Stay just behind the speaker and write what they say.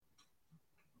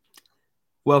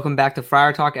Welcome back to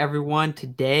Friar Talk, everyone.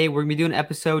 Today we're gonna be doing an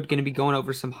episode, gonna be going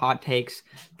over some hot takes,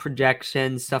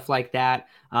 projections, stuff like that.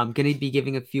 Gonna be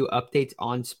giving a few updates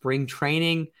on spring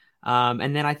training.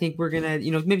 And then I think we're gonna,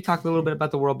 maybe talk a little bit about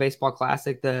the World Baseball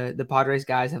Classic. The Padres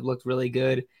guys have looked really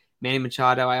good. Manny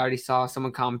Machado, I already saw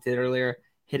someone commented earlier,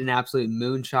 hit an absolute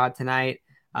moonshot tonight.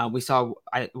 We saw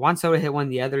Juan Soto hit one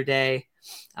the other day.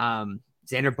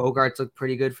 Xander Bogaerts looked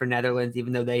pretty good for Netherlands,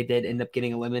 even though they did end up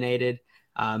getting eliminated.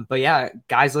 But yeah,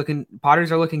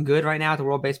 Potters are looking good right now at the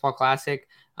World Baseball Classic.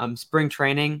 Spring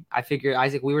training, I figure,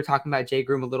 Isaac, we were talking about Jay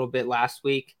Groom a little bit last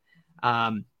week.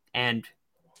 And I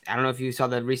don't know if you saw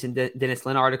the recent Dennis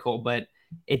Lin article, but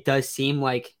it does seem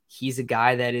like he's a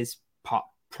guy that is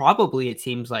probably, it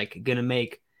seems like, going to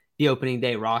make the opening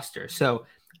day roster. So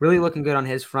really looking good on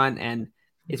his front. And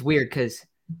it's weird because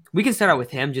we can start out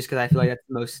with him just because I feel like that's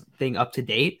the most thing up to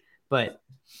date. But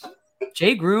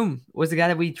Jay Groom was the guy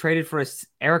that we traded for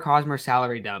Eric Hosmer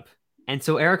salary dump. And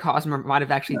so Eric Hosmer might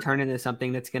have actually turned into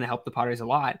something that's going to help the Padres a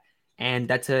lot. And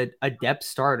that's a depth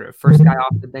starter, first guy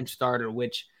off the bench starter,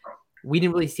 which we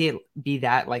didn't really see it be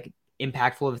that like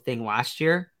impactful of a thing last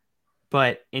year.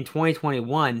 But in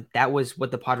 2021, that was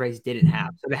what the Padres didn't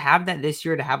have. So to have that this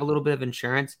year, to have a little bit of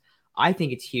insurance, I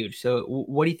think it's huge. So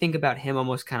what do you think about him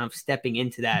almost kind of stepping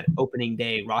into that opening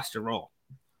day roster role?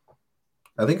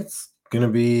 I think it's gonna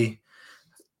be.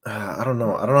 I don't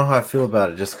know. I don't know how I feel about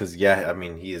it. Just because, yeah, I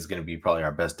mean, he is gonna be probably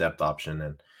our best depth option,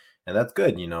 and that's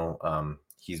good.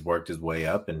 He's worked his way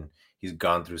up, and he's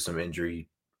gone through some injury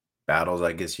battles,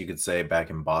 I guess you could say, back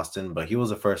in Boston. But he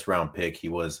was a first round pick. He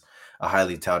was a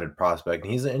highly touted prospect,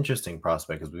 and he's an interesting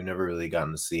prospect because we've never really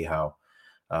gotten to see how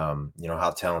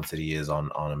talented he is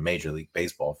on a major league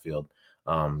baseball field.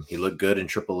 He looked good in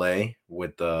AAA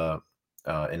with the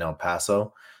in El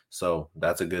Paso. So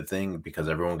that's a good thing because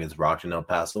everyone gets rocked in El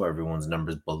Paso. Everyone's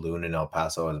numbers balloon in El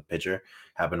Paso as a pitcher.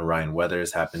 Happened to Ryan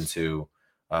Weathers, happened to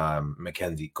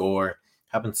Mackenzie Gore,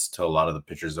 happens to a lot of the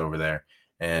pitchers over there.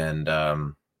 And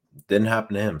didn't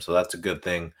happen to him. So that's a good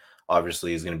thing.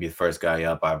 Obviously, he's going to be the first guy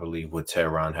up, I believe, with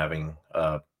Tehran having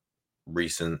a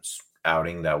recent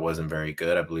outing that wasn't very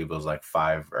good. I believe it was like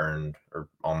 5 earned or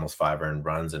almost 5 earned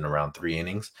runs in around 3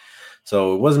 innings.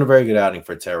 So it wasn't a very good outing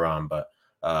for Tehran, but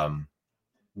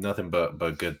nothing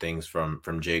but good things from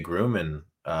Jay Groom, and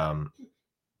I'm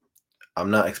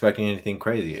not expecting anything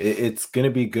crazy. It's going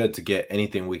to be good to get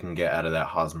anything we can get out of that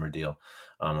Hosmer deal.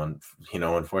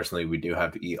 Unfortunately, we do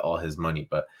have to eat all his money,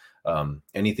 but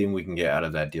anything we can get out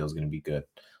of that deal is going to be good.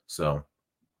 So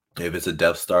if it's a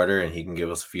depth starter and he can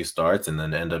give us a few starts and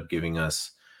then end up giving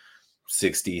us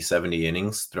 60, 70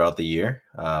 innings throughout the year,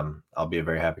 I'll be a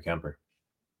very happy camper.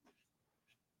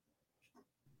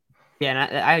 Yeah,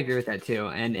 and I agree with that too.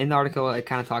 And in the article, it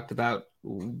kind of talked about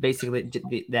basically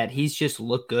that he's just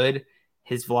looked good.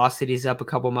 His velocity is up a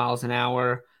couple miles an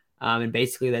hour, and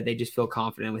basically that they just feel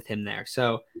confident with him there.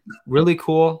 So really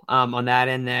cool on that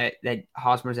end that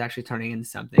Hosmer is actually turning into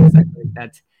something.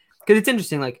 That's because it's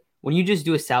interesting. Like when you just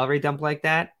do a salary dump like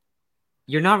that,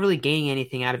 you're not really gaining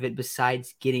anything out of it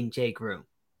besides getting Jake Groom.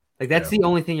 Like that's Yeah. the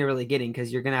only thing you're really getting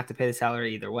because you're gonna have to pay the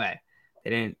salary either way. They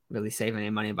didn't really save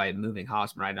any money by moving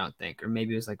Hosmer, I don't think, or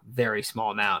maybe it was like very small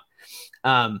amount.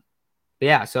 But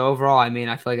yeah, so overall, I mean,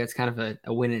 I feel like that's kind of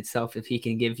a win in itself if he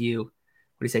can give you, what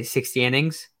do you say, 60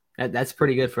 innings. That's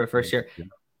pretty good for a first year,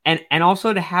 and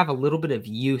also to have a little bit of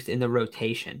youth in the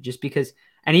rotation, just because,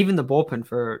 and even the bullpen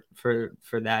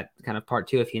for that kind of part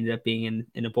too, if he ended up being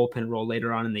in a bullpen role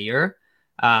later on in the year.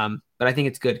 But I think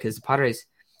it's good because the Padres,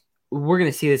 we're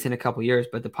going to see this in a couple years,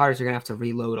 but the Padres are going to have to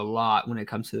reload a lot when it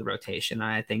comes to the rotation.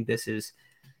 And I think this is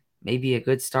maybe a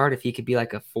good start if he could be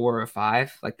like a 4 or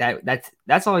 5 like that.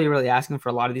 That's all you're really asking for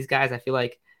a lot of these guys. I feel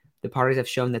like the Padres have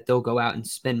shown that they'll go out and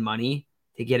spend money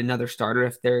to get another starter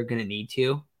if they're going to need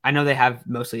to. I know they haven't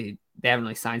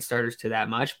really signed starters to that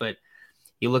much, but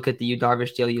you look at the Yu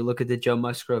Darvish deal, you look at the Joe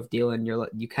Musgrove deal, and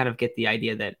you kind of get the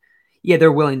idea that yeah,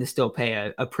 they're willing to still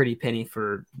pay a pretty penny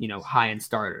for high end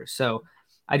starters. So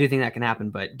I do think that can happen,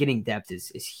 but getting depth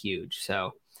is huge.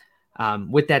 So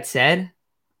with that said,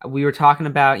 we were talking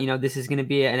about this is going to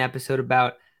be an episode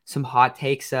about some hot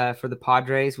takes for the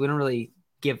Padres. We don't really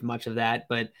give much of that,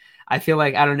 but I feel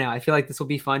like I don't know. I feel like this will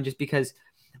be fun just because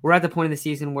we're at the point of the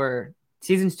season where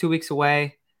season's 2 weeks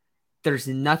away. There's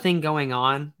nothing going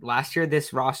on. Last year,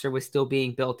 this roster was still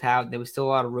being built out. There was still a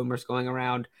lot of rumors going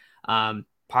around.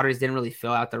 Padres didn't really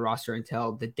fill out the roster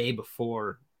until the day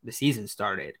before the season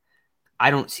started. I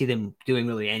don't see them doing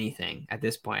really anything at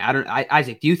this point.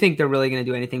 Isaac, do you think they're really going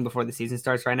to do anything before the season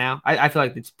starts right now? I feel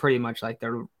like it's pretty much like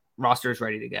their roster is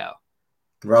ready to go.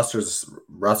 Roster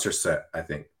set, I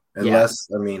think. Yeah. Unless,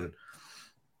 I mean,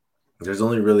 There's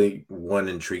only really one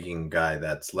intriguing guy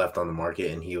that's left on the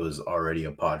market, and he was already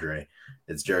a Padre.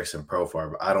 It's Jerickson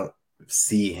Profar, but I don't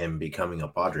see him becoming a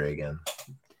Padre again.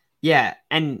 Yeah,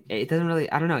 and it doesn't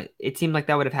really. I don't know. It seemed like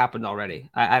that would have happened already.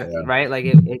 Yeah, Right? Like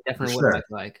it for definitely would have. I sure.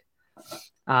 feel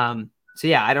like. So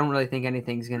yeah, I don't really think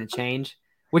anything's gonna change,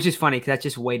 which is funny because that's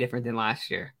just way different than last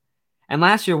year. And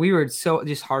last year we were so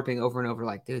just harping over and over,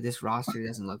 like, dude, this roster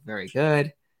doesn't look very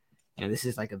good. You know, this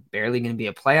is like a barely going to be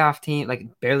a playoff team, like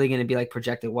barely going to be like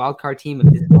projected wild card team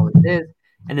if this is all it is.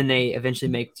 And then they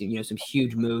eventually make some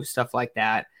huge moves, stuff like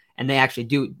that, and they actually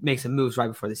do make some moves right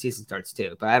before the season starts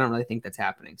too. But I don't really think that's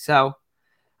happening. So,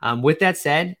 with that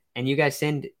said, and you guys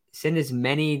send as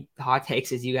many hot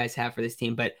takes as you guys have for this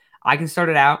team, but I can start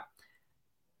it out.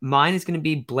 Mine is going to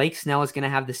be Blake Snell is going to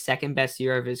have the second best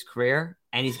year of his career,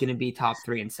 and he's going to be top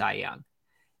 3 in Cy Young.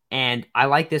 And I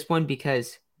like this one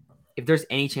because if there's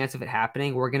any chance of it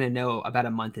happening, we're going to know about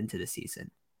a month into the season.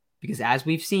 Because as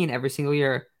we've seen every single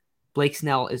year, Blake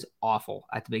Snell is awful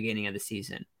at the beginning of the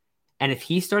season. And if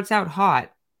he starts out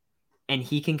hot and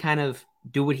he can kind of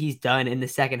do what he's done in the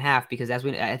second half, because I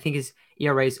think his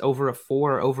ERA is over a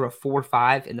 4 or over a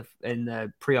 4.5 in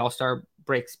the pre All-Star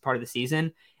breaks part of the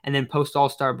season, and then post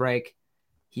All-Star break,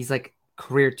 he's like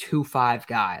career 2.5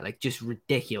 guy, like just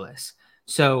ridiculous.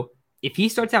 So if he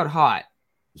starts out hot,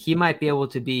 he might be able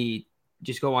to be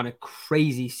just go on a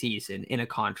crazy season in a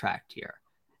contract year.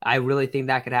 I really think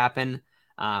that could happen.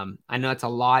 I know it's a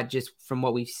lot just from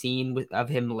what we've seen of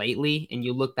him lately, and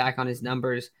you look back on his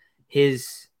numbers.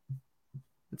 His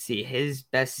let's see, his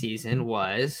best season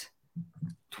was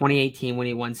 2018 when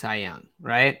he won Cy Young,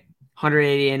 right?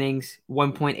 180 innings,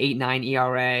 1.89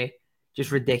 ERA,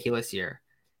 just ridiculous year.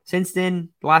 Since then,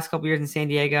 the last couple years in San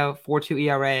Diego, 4.2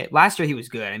 ERA. Last year he was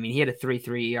good. I mean, he had a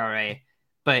 3.3 ERA,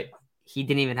 but he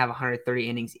didn't even have 130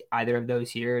 innings either of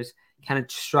those years. Kind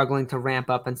of struggling to ramp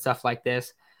up and stuff like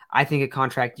this. I think a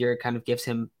contract year kind of gives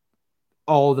him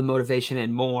all the motivation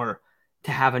and more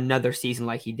to have another season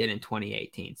like he did in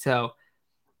 2018. So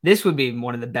this would be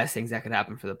one of the best things that could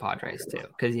happen for the Padres too.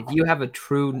 Because if you have a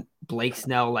true Blake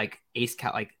Snell like ace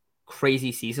cat like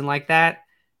crazy season like that,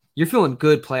 you're feeling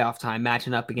good playoff time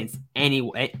matching up against any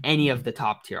of the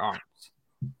top tier arms.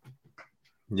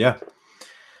 Yeah.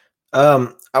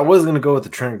 I was gonna go with the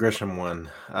Trent Grisham one.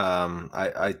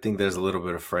 I think there's a little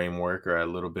bit of framework or a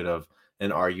little bit of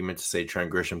an argument to say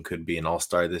Trent Grisham could be an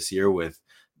all-star this year with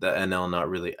the NL not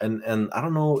really, and I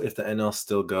don't know if the NL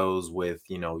still goes with,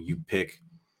 you pick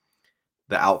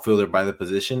the outfielder by the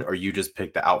position or you just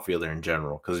pick the outfielder in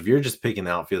general. Because if you're just picking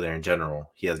the outfielder in general,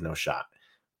 he has no shot.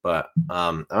 But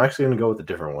I'm actually gonna go with a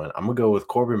different one. I'm gonna go with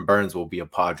Corbin Burns will be a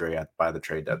Padre by the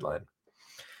trade deadline.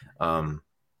 Um,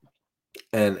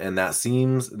 and that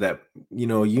seems that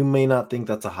you may not think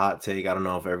that's a hot take. I don't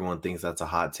know if everyone thinks that's a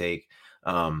hot take.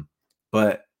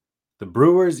 But the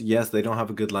Brewers, yes, they don't have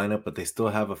a good lineup, but they still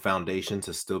have a foundation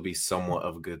to still be somewhat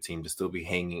of a good team, to still be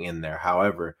hanging in there.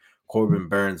 However, Corbin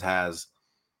Burns has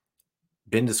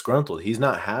been disgruntled. He's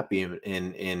not happy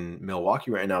in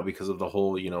Milwaukee right now because of the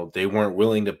whole, they weren't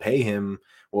willing to pay him,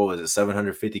 what was it,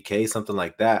 750K, something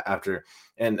like that,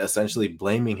 and essentially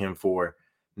blaming him for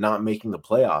not making the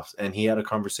playoffs. And he had a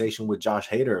conversation with Josh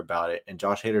Hader about it. And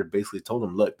Josh Hader basically told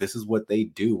him, look, this is what they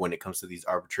do when it comes to these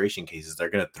arbitration cases. They're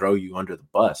going to throw you under the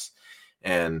bus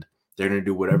and they're going to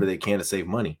do whatever they can to save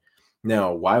money.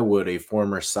 Now, why would a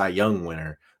former Cy Young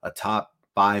winner, a top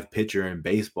 5 pitcher in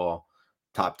baseball,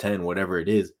 top 10, whatever it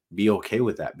is, be okay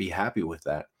with that, be happy with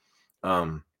that?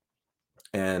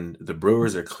 And the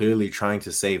Brewers are clearly trying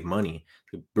to save money.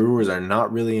 The Brewers are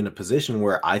not really in a position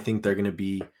where I think they're going to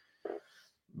be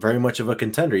very much of a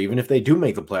contender. Even if they do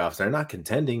make the playoffs, they're not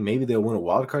contending. Maybe they'll win a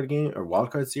wild card game or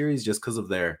wild card series just because of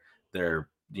their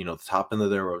the top end of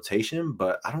their rotation,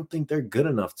 but I don't think they're good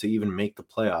enough to even make the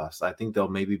playoffs. I think they'll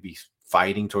maybe be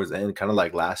fighting towards the end, kind of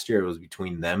like last year. It was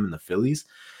between them and the Phillies.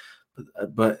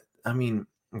 But I mean,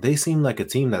 they seem like a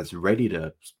team that's ready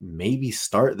to maybe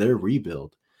start their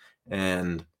rebuild.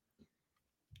 And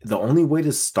the only way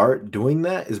to start doing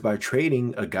that is by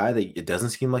trading a guy that it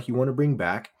doesn't seem like you want to bring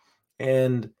back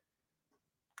and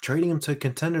trading him to a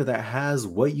contender that has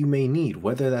what you may need,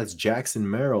 whether that's Jackson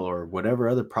Merrill or whatever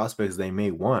other prospects they may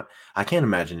want. I can't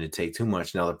imagine it take too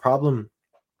much. Now, the problem,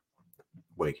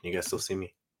 wait, can you guys still see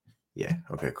me? Yeah.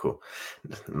 Okay, cool.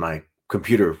 My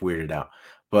computer weirded out.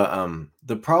 But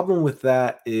the problem with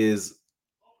that is,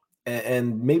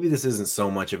 and maybe this isn't so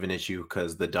much of an issue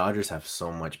because the Dodgers have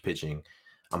so much pitching.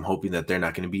 I'm hoping that they're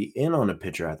not going to be in on a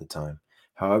pitcher at the time.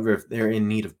 However, if they're in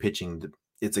need of pitching,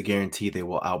 it's a guarantee they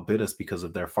will outbid us because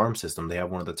of their farm system. They have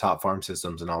one of the top farm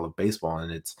systems in all of baseball,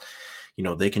 and it's,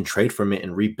 they can trade from it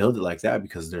and rebuild it like that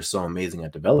because they're so amazing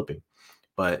at developing.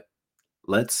 But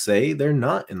let's say they're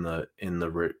not in the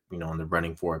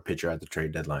running for a pitcher at the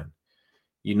trade deadline.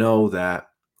 You know that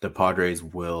the Padres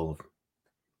will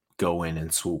go in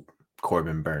and swoop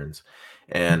Corbin Burns.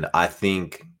 And I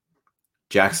think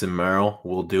Jackson Merrill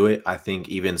will do it. I think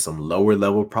even some lower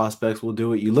level prospects will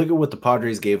do it. You look at what the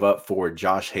Padres gave up for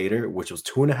Josh Hader, which was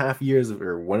 1.5 years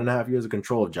of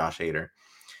control of Josh Hader.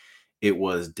 It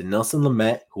was Dinelson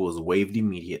Lamet, who was waived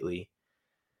immediately.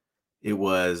 It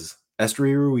was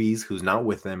Esteury Ruiz, who's not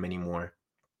with them anymore.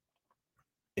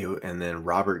 And then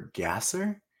Robert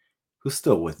Gasser, who's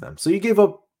still with them. So you gave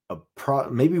up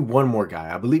maybe one more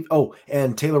guy, I believe. Oh,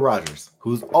 and Taylor Rogers,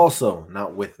 who's also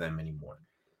not with them anymore.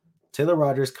 Taylor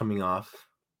Rogers coming off,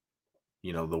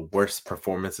 the worst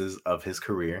performances of his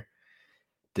career.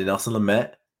 Dinelson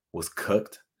Lamet was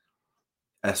cooked.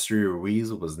 Esteury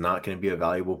Ruiz was not going to be a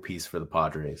valuable piece for the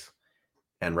Padres.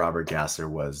 And Robert Gasser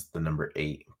was the number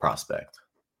 8 prospect.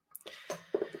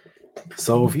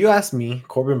 So if you ask me,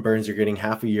 Corbin Burns, you're getting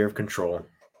half a year of control.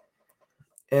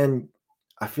 And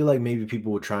I feel like maybe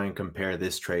people will try and compare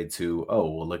this trade to,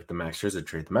 look at the Max Scherzer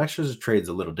trade. The Max Scherzer trade is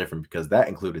a little different because that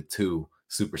included 2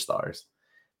 superstars.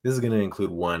 This is going to include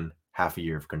 1 half a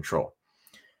year of control.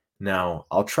 Now,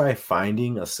 I'll try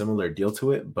finding a similar deal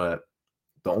to it, but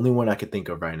the only one I could think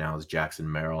of right now is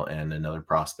Jackson Merrill and another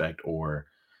prospect, or,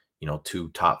 2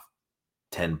 top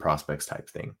 10 prospects type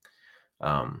thing.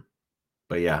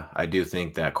 But yeah, I do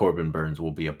think that Corbin Burns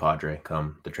will be a Padre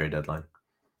come the trade deadline.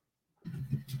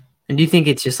 And do you think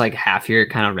it's just like half year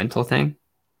kind of rental thing?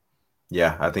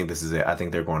 Yeah, I think this is it. I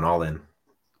think they're going all in.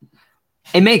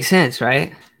 It makes sense,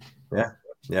 right? Yeah.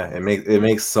 Yeah, it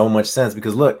makes so much sense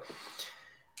because look,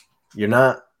 you're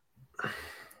not,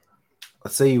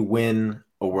 let's say you win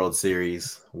a World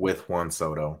Series with Juan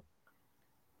Soto.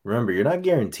 Remember, you're not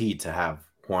guaranteed to have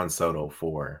Juan Soto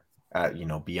for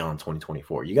beyond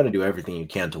 2024. You got to do everything you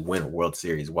can to win a World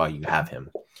Series while you have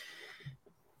him.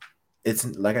 It's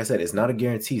like I said, it's not a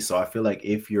guarantee. So I feel like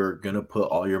if you're going to put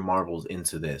all your marbles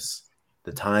into this,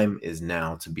 the time is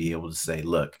now to be able to say,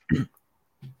 look,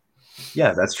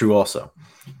 yeah, that's true also.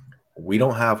 We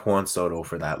don't have Juan Soto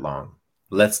for that long.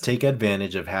 Let's take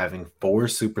advantage of having 4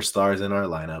 superstars in our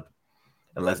lineup,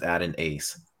 and let's add an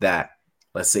ace.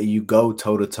 Let's say you go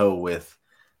toe-to-toe with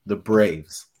the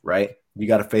Braves, right? You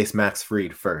got to face Max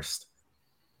Fried first.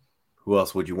 Who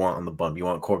else would you want on the bump? You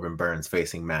want Corbin Burns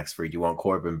facing Max Fried. You want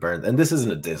Corbin Burns. And this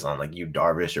isn't a diss on like you,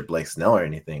 Darvish or Blake Snell or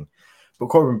anything. But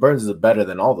Corbin Burns is better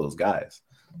than all those guys.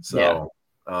 So,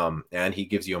 and he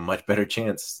gives you a much better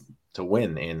chance to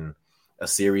win in a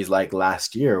series like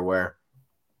last year where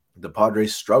the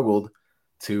Padres struggled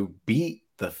to beat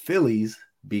the Phillies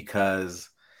because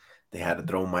they had to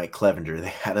throw Mike Clevenger. They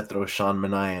had to throw Sean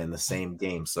Manaea in the same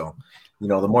game. So,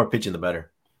 the more pitching, the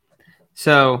better.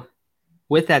 So,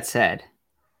 with that said,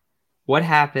 what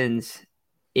happens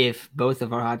if both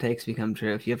of our hot takes become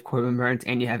true? If you have Corbin Burns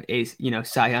and you have ace,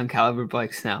 Cy Young caliber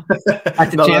Blake Snell.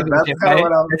 That's a championship, right?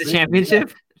 That's a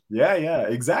championship. Yeah,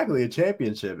 exactly. A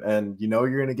championship. And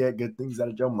you're going to get good things out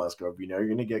of Joe Musgrove. You're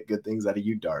going to get good things out of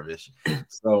you, Darvish.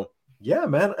 So, yeah,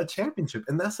 man, a championship.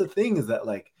 And that's the thing is that,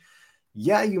 like,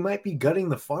 yeah, you might be gutting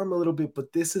the farm a little bit,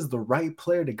 but this is the right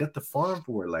player to gut the farm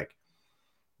for. Like,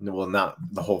 well, not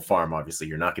the whole farm, obviously.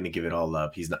 You're not going to give it all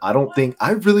up.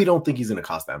 I really don't think he's going to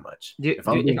cost that much. If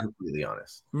I'm being completely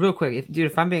honest. Real quick,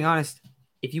 if I'm being honest,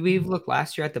 if you even look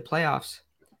last year at the playoffs,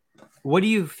 what do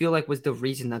you feel like was the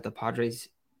reason that the Padres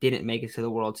didn't make it to the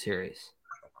World Series?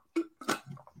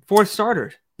 4th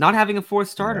starter. Not having a 4th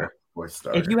starter. Yeah, 4th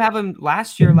starter. If you have him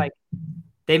last year, like,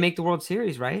 they make the World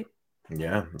Series, right?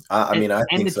 Yeah. I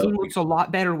think the team looks a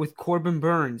lot better with Corbin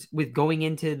Burns, with going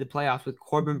into the playoffs with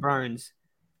Corbin Burns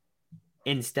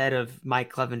instead of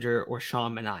Mike Clevenger or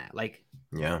Sean Manaea. Like,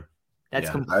 that's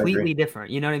completely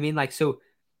different. You know what I mean? Like, so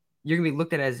you're going to be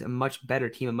looked at as a much better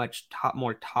team, a much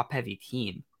more top-heavy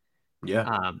team.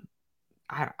 Yeah.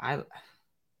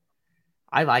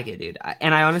 I like it, dude.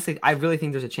 I really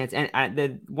think there's a chance. And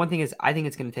the one thing is, I think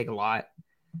it's going to take a lot.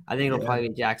 I think it'll probably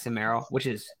be Jackson Merrill, which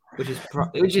is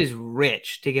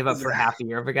rich to give up for half a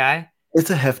year of a guy.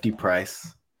 It's a hefty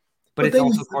price. But it's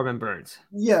also Corbin Burns.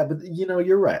 Yeah, but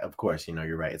you're right. Of course,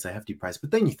 you're right. It's a hefty price.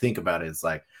 But then you think about it, it's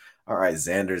like, all right,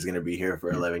 Xander's going to be here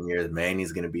for 11 years.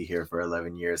 Manny's going to be here for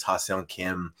 11 years. Ha-Seong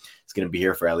Kim is going to be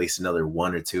here for at least another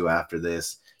 1 or 2 after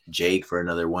this. Jake for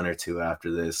another 1 or 2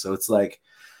 after this. So it's like,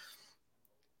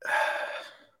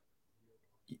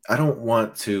 I don't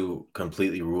want to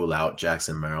completely rule out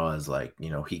Jackson Merrill as like,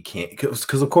 he can't,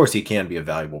 because of course he can be a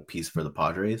valuable piece for the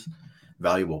Padres,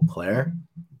 valuable player,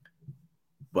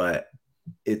 but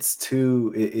it's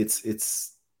too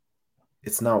it's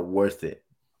not worth it.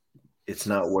 It's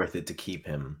not worth it to keep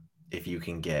him if you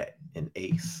can get an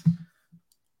ace,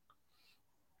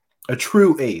 a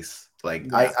true ace. Like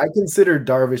Yeah, I consider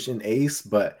Darvish an ace,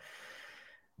 but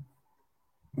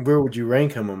where would you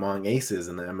rank him among aces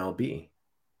in the MLB?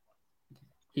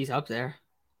 he's up there.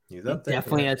 He's He's up there,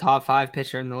 definitely yeah. a top five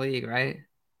pitcher in the league, right?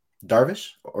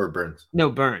 Darvish or Burns? No,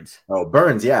 Burns. Oh,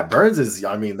 Burns, yeah. Burns is,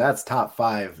 I mean, that's top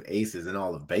five aces in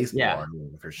all of baseball, Yeah. I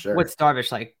mean, for What's sure.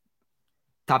 Darvish like?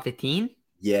 Top 15?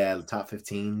 Yeah, the top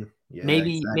 15. Yeah,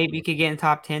 Maybe exactly. you could get in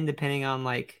top 10 depending on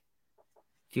like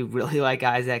if you really like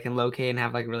guys that can locate and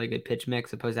have like a really good pitch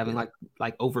mix, opposed to having Yeah,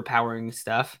 like overpowering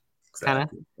stuff. Kind of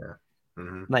exactly. Yeah.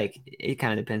 Hmm. like it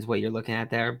kind of depends what you're looking at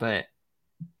there, but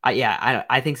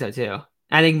I think so too.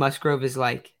 I think Musgrove is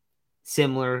like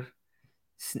similar.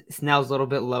 Snell's a little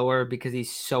bit lower because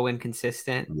he's so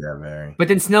inconsistent. Yeah, very. But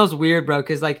then Snell's weird, bro,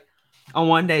 because like on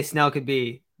one day Snell could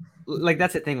be like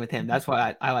that's the thing with him. That's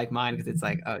why I like mine because it's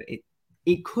like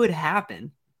it could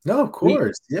happen. No, of We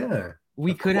course. Yeah,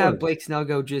 we of could have course. Blake Snell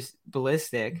go just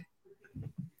ballistic,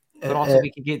 but also And,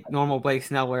 we could get normal Blake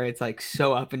Snell where it's like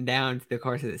so up and down through the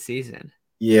course of the season.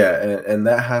 yeah, and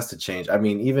that has to change. I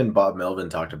mean, even Bob Melvin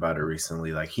talked about it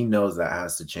recently. Like he knows that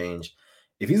has to change.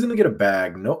 If he's gonna get a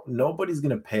bag, nobody's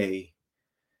gonna pay.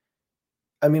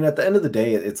 I mean, at the end of the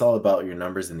day, it's all about your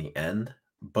numbers in the end.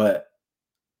 But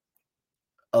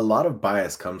a lot of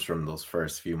bias comes from those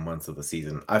first few months of the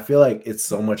season. I feel like it's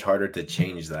so much harder to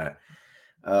change that,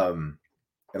 um,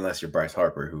 unless you're Bryce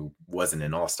Harper, who wasn't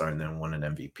an All-Star and then won an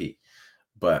MVP.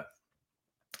 But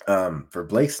for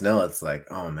Blake Snell, it's like,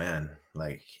 oh man,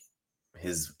 like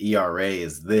his ERA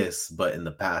is this, but in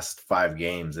the past 5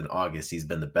 games in August, he's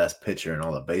been the best pitcher in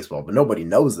all of baseball. But nobody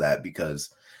knows that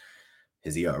because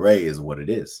his ERA is what it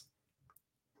is.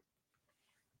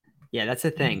 Yeah, that's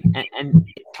the thing, and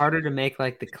it's harder to make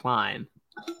like the climb.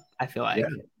 I feel Yeah.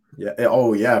 like. Yeah.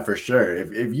 Oh, yeah, for sure.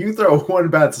 If you throw one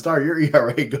bad start, your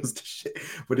ERA goes to shit.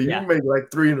 But if you Yeah. make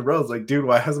like three in a row, it's like, dude,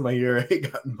 why hasn't my ERA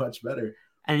gotten much better?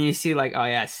 And you see, like, oh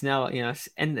yeah, Snell,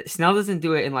 and Snell doesn't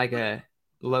do it in like a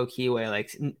low key way. Like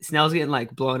Snell's getting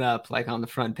like blown up, like on the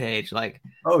front page, like,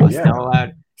 Oh, oh, yeah.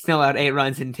 Snell allowed 8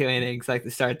 runs in 2 innings, like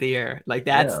to start the year. Like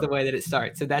that's Yeah, the way that it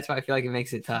starts. So that's why I feel like it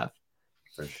makes it tough.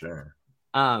 for sure.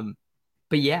 Um,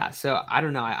 but yeah, so I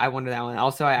don't know. I wonder that one.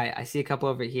 Also, I see a couple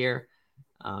over here.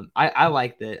 I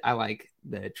like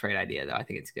the trade idea though. I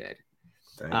think it's good.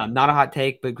 Dang. Not a hot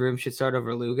take, but Groom should start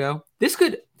over Lugo. This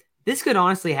could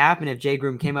honestly happen if Jay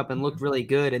Groom came up and looked really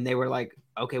good, and they were like,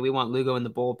 okay, we want Lugo in the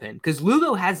bullpen because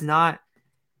Lugo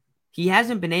he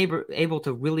hasn't been able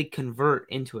to really convert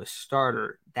into a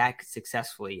starter that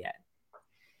successfully yet.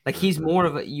 Like he's Mhm. more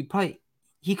of a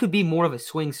he could be more of a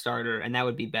swing starter, and that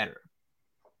would be better.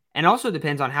 And also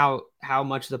depends on how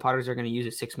much the Padres are going to use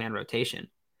a 6-man rotation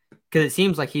because it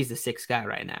seems like he's the sixth guy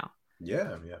right now.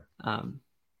 Yeah, yeah. Um,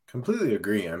 Completely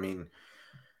agree. I mean,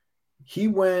 he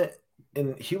went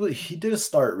and he did a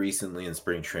start recently in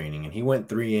spring training and he went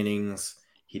 3 innings.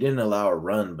 He didn't allow a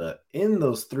run, but in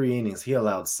those 3 innings, he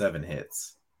allowed 7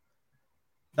 hits.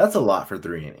 That's a lot for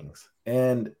 3 innings.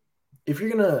 And if you're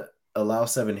gonna allow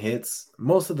 7 hits,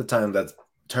 most of the time that's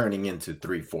turning into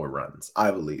 3, 4 runs,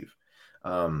 I believe.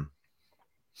 Um,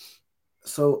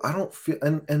 so I don't feel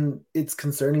and it's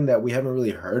concerning that we haven't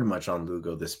really heard much on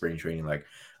Lugo this spring training. Like,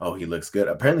 oh, he looks good.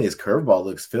 Apparently, his curveball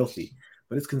looks filthy,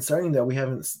 but it's concerning that we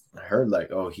haven't heard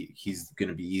like, oh, he's going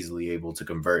to be easily able to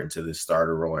convert into the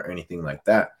starter role or anything like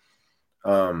that.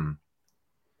 Um,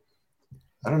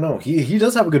 I don't know. He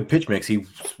does have a good pitch mix. He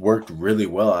worked really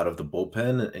well out of the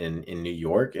bullpen in New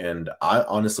York, and I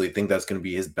honestly think that's going to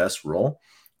be his best role.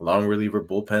 Long reliever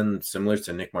bullpen, similar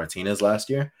to Nick Martinez last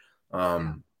year. yeah.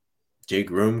 Um, Jay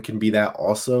Groom can be that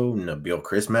also. Nabil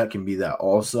Chrismat can be that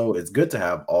also. It's good to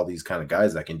have all these kind of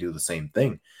guys that can do the same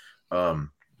thing.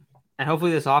 Um, And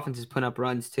hopefully this offense is putting up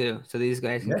runs too. So these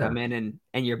guys can yeah, come in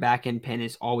and your back end pin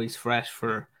is always fresh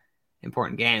for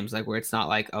important games, like where it's not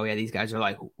like, oh yeah, these guys are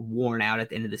like worn out at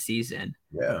the end of the season.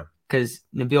 yeah, Because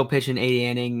Nabil pitching 80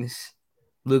 innings,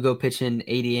 Lugo pitching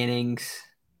 80 innings,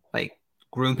 like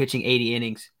Groom pitching 80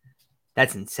 innings.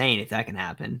 That's insane if that can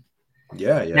happen.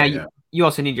 yeah, Now yeah, yeah, you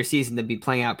also need your season to be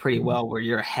playing out pretty well where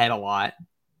you're ahead a lot.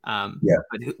 yeah,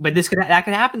 But that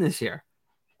could happen this year.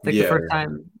 It's like the yeah, first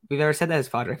time we've ever said that as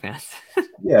Padre fans.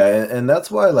 yeah, and that's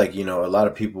why, like, a lot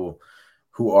of people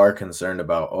who are concerned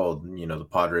about, oh, the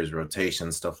Padres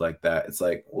rotation, stuff like that. It's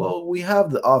like, well, we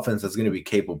have the offense that's going to be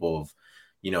capable of,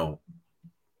 you know,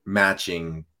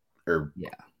 matching, or Yeah.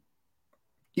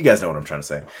 you guys know what I'm trying to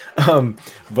say. Um,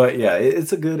 but yeah,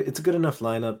 it's a good enough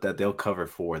lineup that they'll cover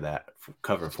for that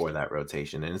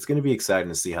rotation, and it's going to be exciting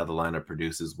to see how the lineup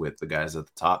produces with the guys at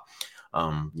the top.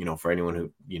 For anyone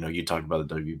who you talked about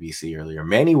the WBC earlier,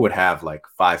 Manny would have like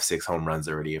 5-6 home runs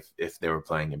already if they were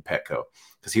playing in Petco,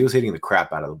 because he was hitting the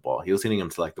crap out of the ball. He was hitting them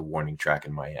to like the warning track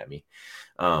in Miami.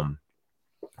 Um,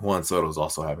 Juan Soto is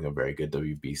also having a very good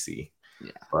WBC.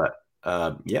 Yeah. But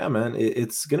yeah, man,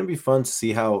 it's gonna be fun to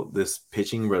see how this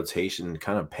pitching rotation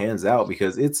kind of pans out,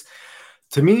 because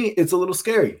to me it's a little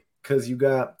scary, because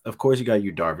of course you got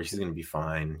Darvish, he's gonna be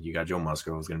fine. You got Joe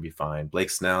Musgrove, who's gonna be fine. Blake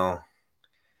Snell,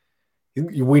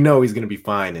 we know he's gonna be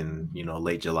fine in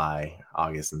late July,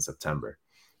 August, and September,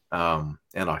 and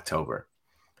October.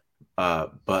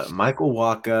 But Michael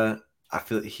Waka, I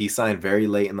feel he signed very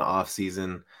late in the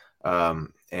offseason,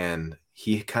 and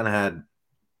he kind of had,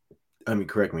 I mean,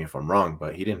 correct me if I'm wrong,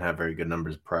 but he didn't have very good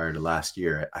numbers prior to last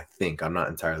year. I think I'm not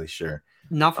entirely sure.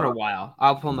 Not for Uh, a while.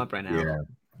 I'll pull him up right now. yeah,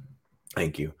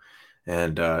 thank you.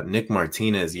 And Nick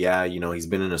Martinez, yeah, he's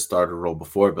been in a starter role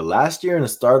before, but last year in a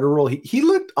starter role, he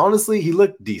looked, honestly, he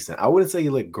looked decent. I wouldn't say he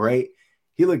looked great.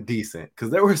 He looked decent, because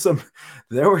there were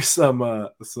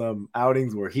some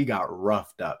outings where he got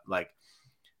roughed up. Like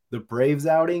the Braves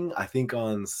outing, I think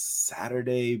on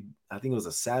Saturday, I think it was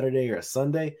a Saturday or a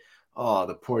Sunday. Oh,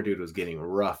 the poor dude was getting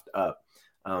roughed up.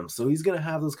 So he's gonna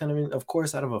have those kind of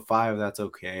course, out of a 5, that's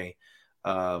okay.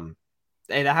 Um,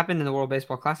 Hey, that happened in the World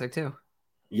Baseball Classic too.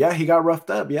 yeah, he got roughed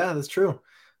up. Yeah, that's true.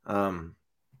 Um,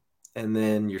 and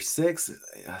then your 6,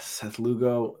 Seth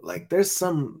Lugo. Like, it's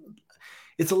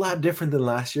a lot different than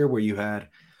last year, where you had,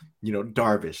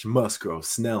 Darvish, Musgrove,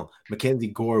 Snell, Mackenzie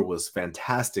Gore was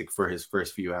fantastic for his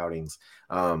first few outings.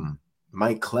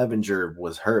 Mike Clevenger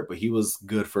was hurt, but he was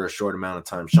good for a short amount of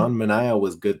time. Sean Manaea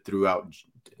was good throughout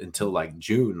until like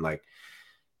June. Like,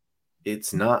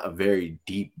 it's not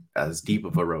as deep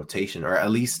of a rotation, or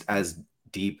at least as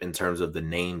deep in terms of the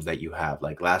names that you have.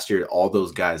 Like last year, all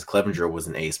those guys, Clevenger was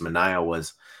an ace. Manaea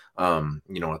was,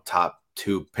 a top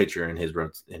 2 pitcher in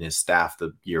his staff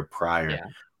the year prior. Yeah.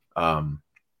 Um,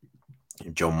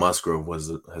 Joe Musgrove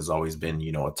has always been,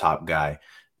 a top guy.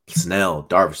 Snell,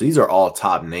 Darvish, these are all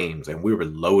top names, and we were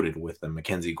loaded with them.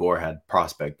 Mackenzie Gore had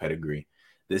prospect pedigree.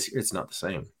 This year, it's not the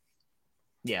same.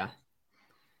 Yeah.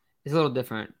 It's a little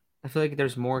different. I feel like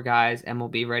there's more guys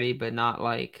MLB ready, but not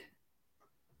like,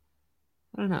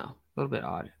 I don't know, a little bit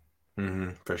odd.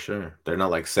 For sure, they're not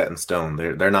like set in stone.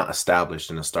 They're not established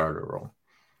in a starter role.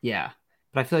 Yeah.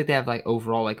 But I feel like they have like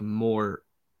overall like more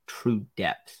true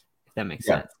depth, if that makes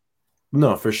Yeah, sense.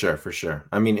 no, for sure, for sure.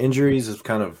 I mean, injuries is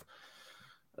kind of,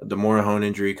 the Morahone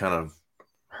injury kind of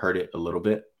hurt it a little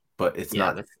bit, but it's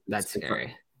Yeah, not. that's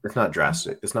scary. It's not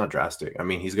drastic. It's not drastic. I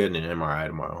mean, he's getting an MRI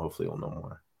tomorrow. Hopefully, we'll know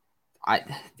more. I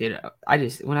did. I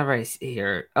just whenever I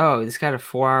hear, oh, this got a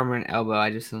forearm or an elbow,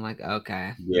 I just am like,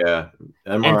 okay. Yeah,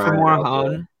 And MRI and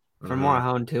elbow. For Mm-hmm.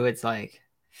 Morahone too, it's like,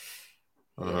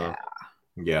 Uh-huh.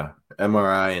 yeah, Yeah,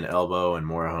 MRI and elbow and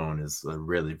Morahone is a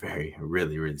really, very,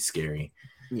 really, really scary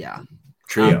yeah.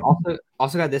 trio.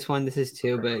 Also got this one. This is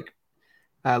two,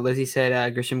 but Lizzie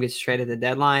said Grisham gets traded at the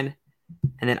deadline,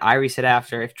 and then Irie said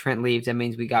after if Trent leaves, that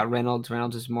means we got Reynolds.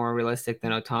 Reynolds is more realistic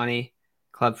than Otani,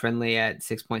 club friendly at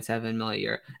 6.7 million a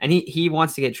year, and he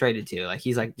wants to get traded too. Like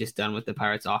he's like just done with the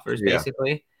Pirates offers Yeah.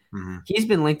 basically. Mm-hmm. He's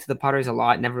been linked to the Padres a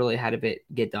lot, never really had a bit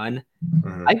get done.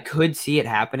 Mm-hmm. I could see it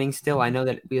happening still. I know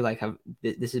that we like have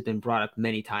this has been brought up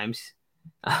many times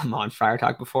on Fire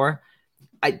Talk before.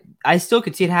 I still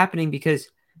could see it happening because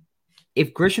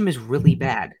if Grisham is really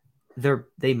bad,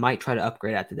 they might try to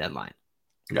upgrade at the deadline.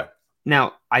 Yeah.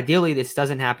 Now, ideally, this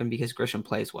doesn't happen because Grisham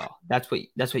plays well. That's what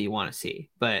you want to see,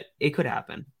 but it could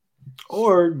happen.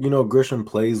 Or, Grisham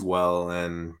plays well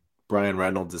and Brian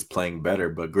Reynolds is playing better,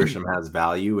 but Grisham has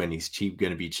value and he's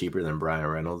going to be cheaper than Brian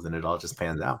Reynolds, and it all just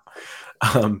pans out.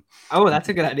 Oh, that's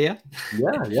a good idea.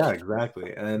 Yeah,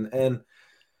 exactly. And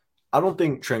I don't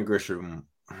think Trent Grisham,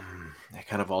 it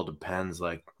kind of all depends.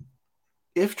 Like,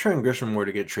 if Trent Grisham were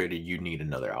to get traded, you need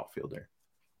another outfielder.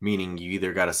 Meaning you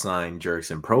either got to sign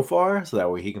Jurickson Profar so that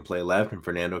way he can play left and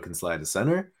Fernando can slide to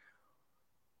center,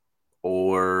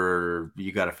 or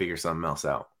you got to figure something else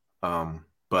out.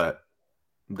 But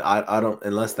I don't,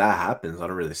 unless that happens, I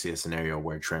don't really see a scenario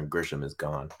where Trent Grisham is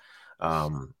gone.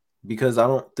 Because I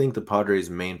don't think the Padres'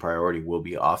 main priority will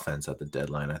be offense at the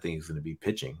deadline. I think it's going to be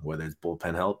pitching, whether it's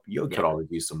bullpen help. You could always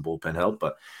use some bullpen help,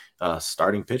 but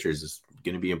starting pitchers is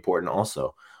going to be important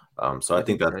also. So I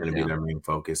think that's going to be their main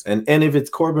focus. And if it's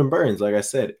Corbin Burns, like I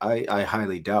said, I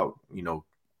highly doubt,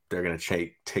 they're going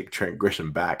to take Trent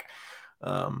Grisham back.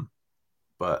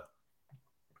 But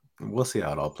We'll see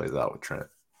how it all plays out with Trent.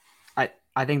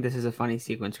 I think this is a funny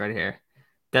sequence right here.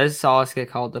 Does Salas get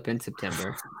called up in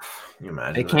September? Can you They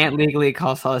imagine can't legally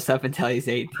call Salas up until he's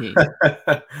 18.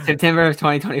 that? September of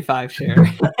 2025, sure.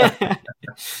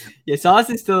 Yeah, Salas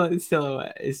is still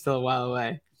a while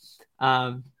away.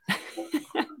 Um,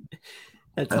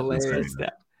 that's That's hilarious. insane.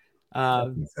 That That's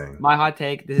um, insane. my hot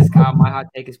take. This is Kyle. My hot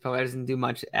take is Pelé doesn't do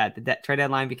much at the trade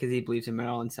deadline because he believes in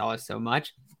Merrill and Salas so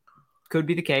much. Could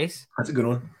be the case, That's a good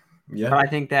one. but Yeah.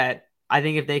 I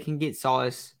think if they can get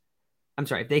Salas, I'm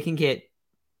sorry, if they can get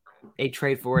a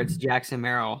trade for it's Jackson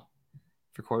Merrill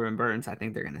for Corbin Burns, I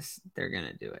think they're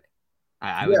gonna do it.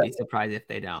 I would Yeah. be surprised if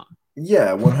they don't.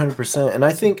 Yeah, 100%. And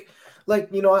I think, like,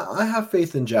 I have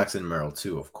faith in Jackson Merrill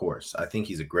too, of course. I think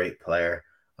he's a great player.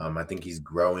 I think he's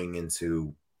growing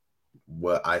into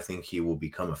what I think he will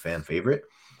become a fan favorite.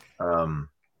 Um,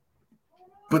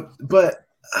 but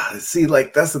see,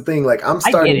 like, that's the thing. Like, I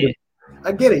get it.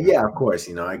 I get it. Yeah, of course,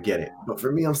 I get it. But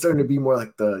for me, I'm starting to be more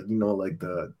like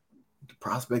the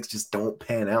prospects just don't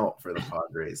pan out for the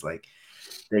Padres. Like,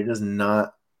 they're just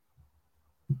not.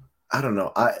 I don't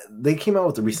know. They came out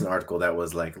with a recent article that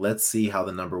was like, let's see how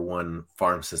the number one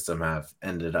farm system have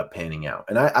ended up panning out.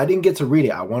 And I didn't get to read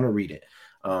it. I want to read it.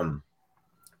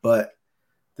 But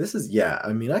this is, yeah,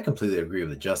 I mean, I completely agree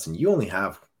with it, Justin.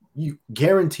 You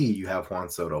guarantee you have Juan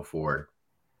Soto for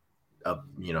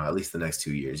at least the next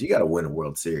 2 years. You got to win a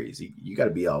World Series. You got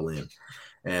to be all in.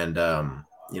 And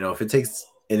if it takes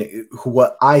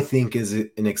what I think is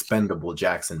an expendable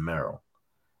Jackson Merrill,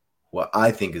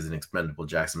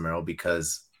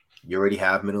 because you already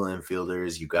have middle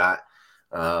infielders, you got,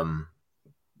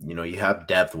 you have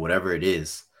depth, whatever it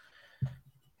is.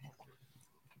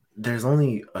 There's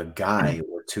only a guy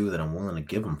or two that I'm willing to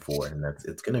give him for, and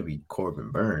it's going to be Corbin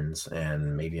Burns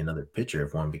and maybe another pitcher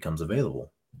if one becomes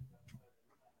available.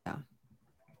 Yeah.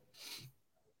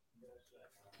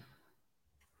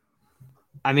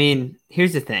 I mean,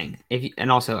 here's the thing.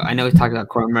 And also, I know we talked about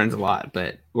Corbin Burns a lot,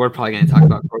 but we're probably going to talk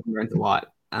about Corbin Burns a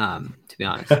lot, to be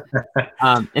honest.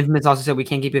 Infamous also said we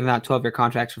can't keep giving out 12-year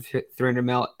contracts for 300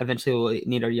 mil. Eventually, we'll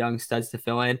need our young studs to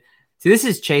fill in. See, this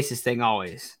is Chase's thing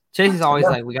always. Chase is always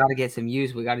like, we got to get some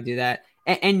use. We got to do that.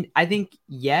 And I think,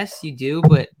 yes, you do,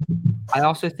 but I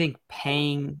also think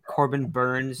paying Corbin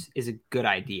Burns is a good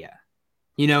idea.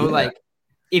 Yeah. Like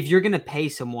if you're going to pay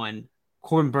someone,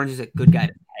 Corbin Burns is a good guy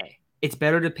to pay. It's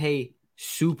better to pay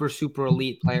super, super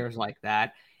elite players like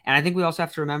that. And I think we also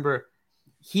have to remember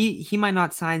he might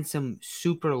not sign some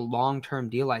super long-term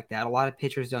deal like that. A lot of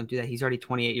pitchers don't do that. He's already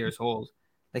 28 years old.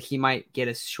 Like he might get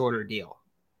a shorter deal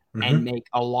and Mm-hmm. make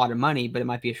a lot of money, but it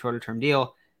might be a shorter term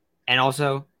deal. And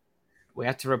also, we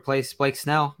have to replace Blake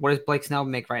Snell. What does Blake Snell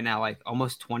make right now? Like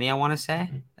almost 20, I want to say.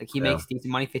 Like he Yeah. makes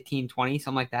decent money, 15, 20,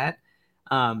 something like that.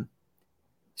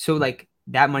 So like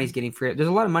that money's getting freed up. There's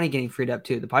a lot of money getting freed up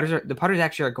too. The Padres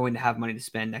actually are going to have money to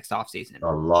spend next offseason. A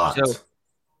So lot.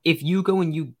 if you go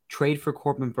and you trade for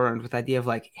Corbin Burns with the idea of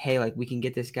like, hey, like we can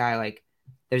get this guy, like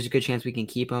there's a good chance we can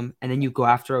keep him, and then you go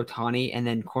after Ohtani, and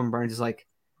then Corbin Burns is like,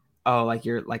 oh, like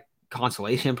you're like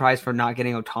consolation prize for not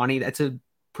getting Ohtani. That's a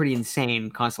pretty insane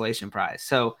consolation prize.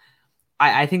 So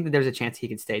I think that there's a chance he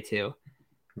could stay too.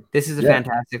 This is a Yeah.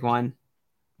 fantastic one.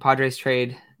 Padres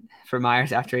trade for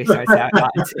Myers after he starts out.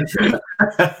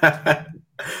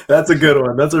 That's a good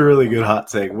one. That's a really good hot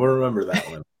take. We'll remember that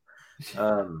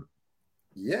one.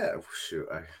 Yeah, shoot.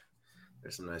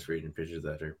 There's some nice reading pitchers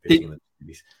that are pitching in the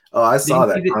Twos. Oh, I Did saw you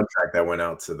that see that? contract that went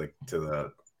out to the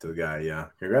guy. Yeah, That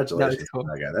was congratulations to cool.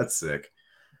 that guy. That's sick.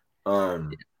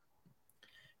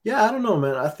 Yeah, I don't know,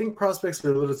 man. I think prospects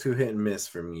are a little too hit and miss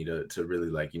for me to really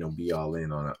like be all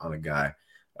in on a guy.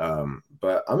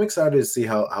 But I'm excited to see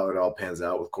how it all pans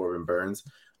out with Corbin Burns.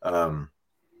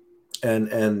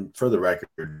 And for the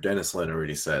record, Dennis Lynn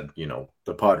already said,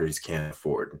 the Padres can't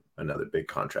afford another big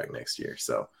contract next year.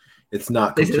 So it's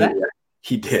not They said that? completely,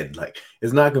 he did. Like,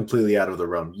 it's not completely out of the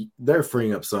realm. They're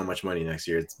freeing up so much money next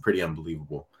year. It's pretty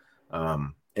unbelievable.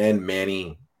 And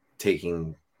Manny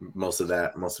taking most of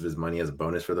his money as a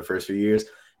bonus for the first few years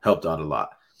helped out a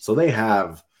lot. So they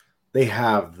have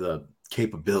the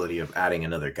capability of adding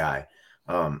another guy.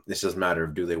 It's just a matter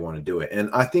of do they want to do it. And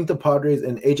I think the Padres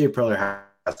and AJ Preller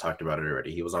has talked about it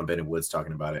already. He was on Bennett Woods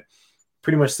talking about it.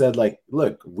 Pretty much said, like,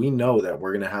 look, we know that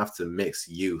we're going to have to mix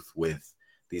youth with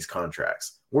these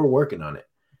contracts. We're working on it.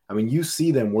 I mean, you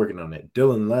see them working on it.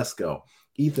 Dylan Lesko,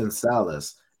 Ethan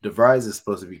Salas, DeVries is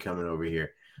supposed to be coming over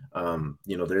here.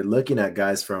 They're looking at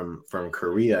guys from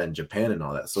Korea and Japan and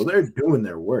all that. So they're doing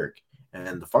their work.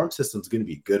 And the farm system's going to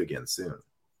be good again soon.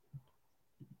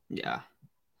 Yeah.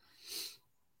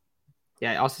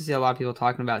 Yeah, I also see a lot of people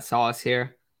talking about Salas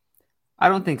here. I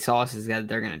don't think Salas is that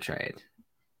they're gonna trade.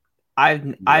 I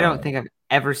don't No. think I've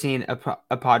ever seen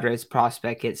a Padres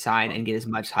prospect get signed and get as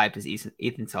much hype as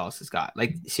Ethan Salas has got.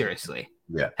 Like seriously,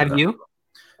 Yeah, have no. you?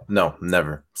 No,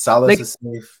 never. Salas Like is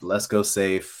safe. Let's go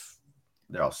safe.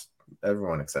 They're all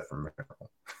everyone except for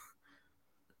Miracle.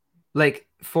 like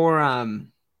for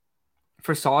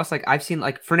Salas, like I've seen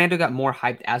like Fernando got more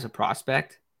hyped as a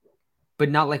prospect, but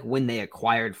not like when they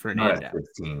acquired Not at Fernando.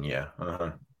 15, yeah.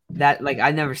 Uh-huh. That like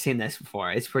I've never seen this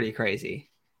before. It's pretty crazy.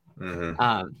 Hmm.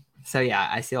 So yeah,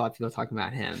 I see a lot of people talking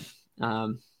about him.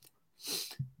 Um,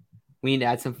 we need to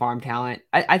add some farm talent.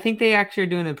 I think they actually are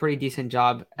doing a pretty decent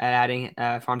job at adding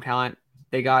farm talent.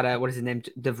 They got what is his name,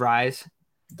 DeVries,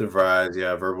 DeVries,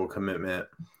 yeah, verbal commitment.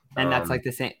 and that's Um, like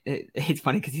the same. It's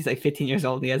funny because he's like 15 years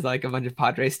old. And he has like a bunch of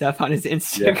Padres stuff on his yeah.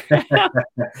 Instagram.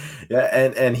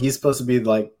 Yeah, and he's supposed to be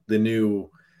like the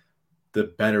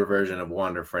better version of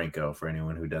Wander Franco for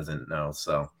anyone who doesn't know.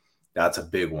 So that's a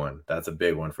big one. That's a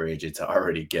big one for AJ to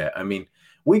already get. I mean,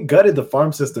 we gutted the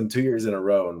farm system 2 years in a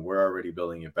row, and we're already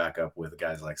building it back up with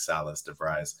guys like Salas,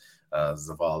 DeVries,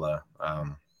 Zavala,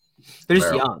 They're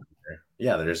just Merrill. young.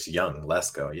 Yeah, they're just young.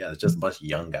 Lesko. Yeah, it's just a bunch of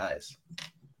young guys.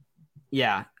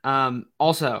 Yeah.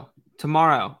 Also,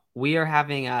 tomorrow we are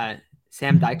having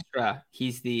Sam Dykstra.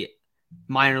 He's the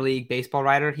minor league baseball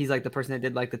writer. He's like the person that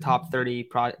did like the top 30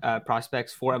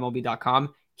 prospects for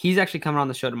MLB.com. He's actually coming on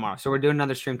the show tomorrow. So we're doing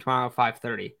another stream tomorrow at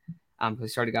 5:30. We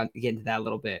started to get into that a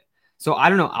little bit. So I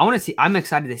don't know. I want to see. I'm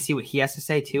excited to see what he has to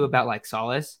say too about like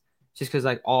Solace, just because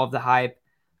like all of the hype.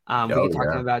 We Oh could talk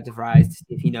to him yeah. about DeVries to see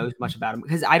if he knows much about him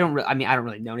because I don't. I mean, I don't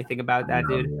really know anything about that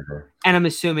No, dude. neither. And I'm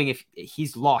assuming if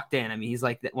he's locked in, I mean, he's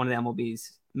like one of the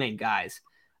MLB's main guys.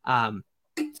 So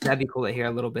that'd be cool to hear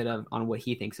a little bit of on what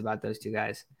he thinks about those two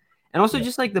guys, and also Yeah.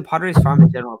 just like the Padres farm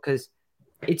in general, because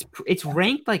it's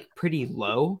ranked like pretty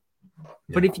low.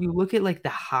 But Yeah. if you look at like the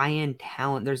high end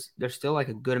talent, there's still like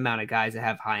a good amount of guys that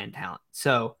have high end talent.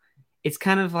 So it's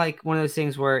kind of like one of those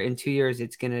things where in 2 years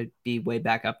it's gonna be way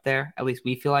back up there. At least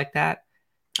we feel like that.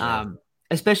 Yeah. Um,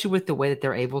 Especially with the way that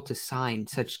they're able to sign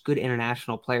such good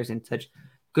international players and such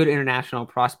good international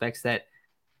prospects that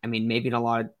I mean maybe in a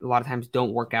lot of times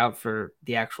don't work out for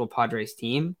the actual Padres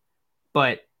team,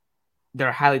 but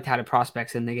they're highly touted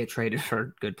prospects and they get traded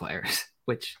for good players,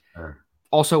 which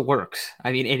also works.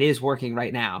 I mean, it is working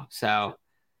right now. So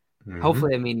Mm-hmm.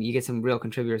 hopefully, I mean, you get some real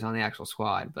contributors on the actual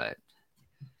squad, but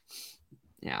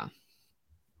yeah.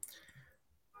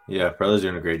 Yeah, Prella's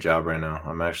doing a great job right now.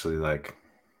 I'm actually like,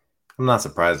 I'm not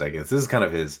surprised, I guess. This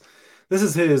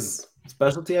is his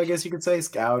specialty, I guess you could say,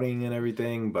 scouting and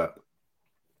everything. But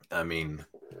I mean,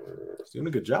 he's doing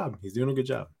a good job. He's doing a good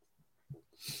job.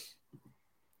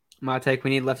 My take, we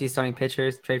need lefty starting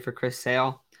pitchers, trade for Chris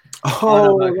Sale. I don't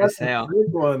know Oh, about Chris that's a Sale,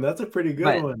 good one. That's a pretty good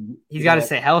but one. he's You got to know,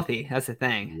 stay healthy. That's the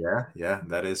thing. yeah, yeah,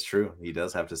 that is true. He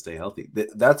does have to stay healthy.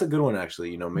 That's a good one,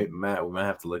 actually. Matt, we might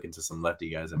have to look into some lefty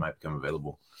guys that might become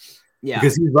available Yeah.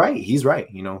 because he's right. He's right.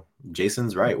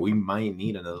 Jason's right. We might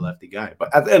need another lefty guy,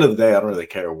 but at the end of the day, I don't really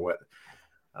care what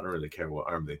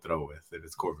arm they throw with. If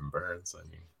it's Corbin Burns, I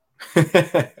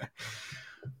mean,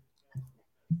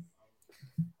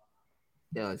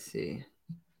 Yeah, let's see.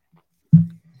 I'm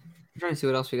trying to see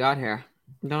what else we got here.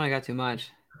 Don't I got too much?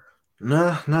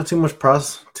 nah, not too much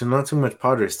not too much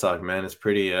Padres talk, man. It's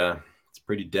pretty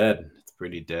dead. It's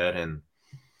pretty dead, and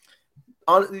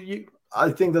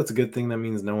I think that's a good thing. That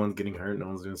means no one's getting hurt. No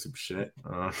one's doing super shit.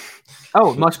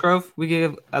 Oh, Musgrove. We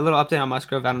gave a little update on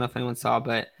Musgrove. I don't know if anyone saw,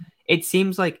 but it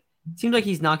seems like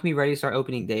he's not gonna be ready to start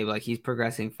opening day. But like he's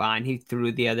progressing fine. He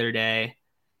threw the other day.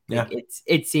 Like Yeah,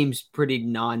 it seems pretty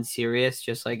non-serious.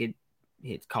 Just like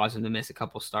it caused him to miss a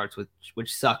couple starts,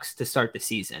 which sucks to start the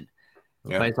season.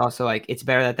 yeah, But it's also like it's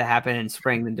better that happened in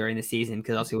spring than during the season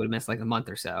because else he would have missed like a month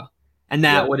or so, and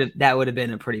yeah. that would have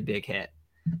been a pretty big hit.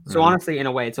 So Hmm. honestly, in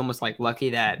a way, it's almost like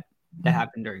lucky that that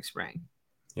happened during spring.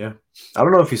 Yeah. I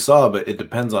don't know if you saw, but it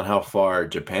depends on how far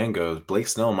Japan goes. Blake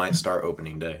Snell might start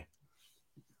opening day.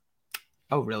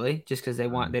 Oh, really? Just because they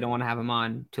don't want to have him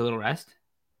on too little rest?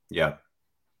 Yeah.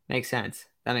 Makes sense.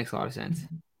 That makes a lot of sense.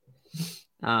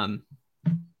 Um,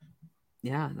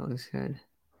 yeah, that looks good.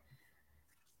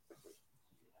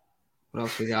 What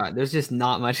else we got? There's just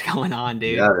not much going on,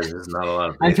 dude. Yeah, there's just not a lot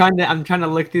of I'm baseball. trying to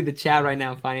look through the chat right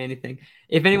now and find anything.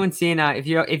 If anyone's seen if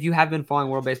you have been following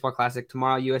World Baseball Classic,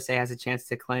 tomorrow USA has a chance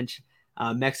to clinch.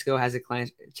 Mexico has a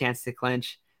chance to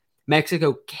clinch.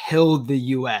 Mexico killed the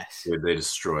US. Dude, they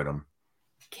destroyed them.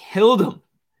 Killed them.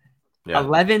 Yeah.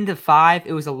 11-5.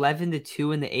 It was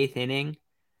 11-2 in the eighth inning.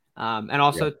 And Yeah.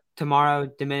 also tomorrow,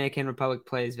 Dominican Republic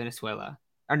plays Venezuela.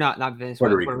 Or not Puerto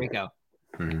Venezuela, Puerto Rico.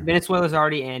 Rico. Mhm. Venezuela's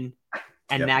already in,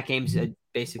 and Yep. that game's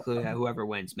basically whoever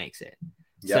wins makes it.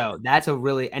 Yep. So that's a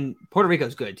really, and Puerto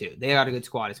Rico's good too. They got a good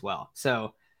squad as well.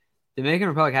 So Dominican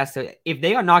Republic has to, if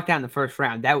they got knocked out in the first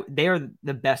round, that they are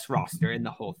the best roster in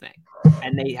the whole thing,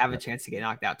 and they have a chance to get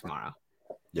knocked out tomorrow.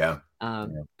 Yeah.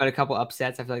 But a couple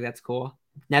upsets, I feel like that's cool.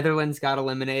 Netherlands got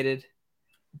eliminated.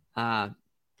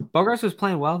 Bogarts was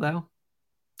playing well though.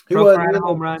 He was had a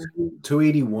home run.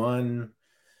 281.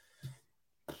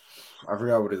 I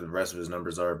forgot what the rest of his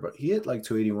numbers are, but he hit like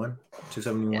 281,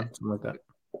 271, something like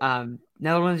that.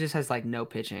 Netherlands just has like no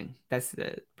pitching. That's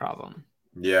the problem.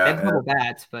 Yeah. They have a couple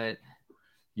bats, but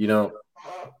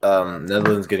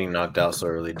Netherlands getting knocked out so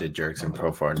early did Jerkson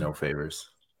Profar no favors.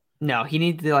 No, he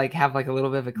needs to like have like a little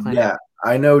bit of a clinic. Yeah,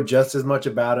 I know just as much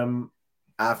about him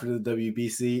after the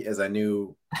WBC as I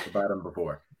knew about him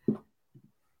before.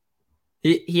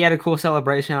 He had a cool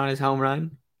celebration on his home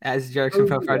run, as Jerkson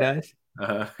Profar does.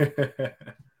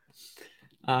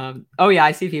 Oh yeah,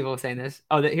 I see people saying this.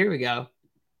 Oh, here we go.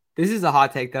 This is a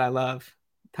hot take that I love.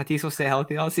 Tatis will stay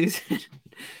healthy all season.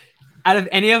 Out of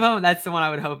any of them, that's the one I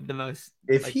would hope the most.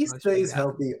 If he stays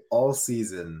healthy all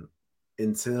season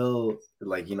until,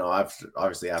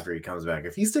 obviously after he comes back,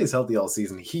 if he stays healthy all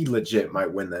season, he legit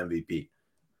might win the MVP.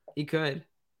 He could.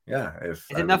 Yeah, it's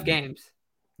enough games.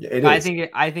 Yeah, it is.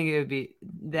 I think it would be,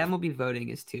 the MLB voting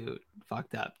is too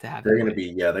fucked up to have. They're gonna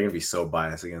be so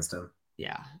biased against him.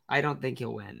 Yeah, I don't think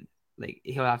he'll win. Like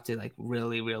he'll have to like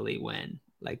really, really win,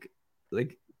 like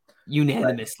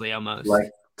unanimously almost.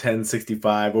 Like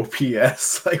 1065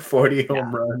 OPS, like 40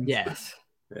 home runs. Yes.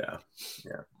 Yeah.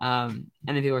 And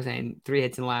then people are saying 3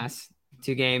 hits in the last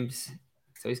 2 games,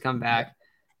 so he's come back.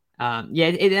 And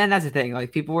that's the thing.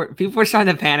 Like people were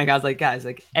starting to panic. I was like, guys,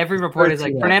 like every report is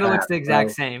like Fernando looks the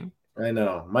exact same. I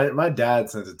know. My dad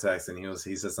sent a text and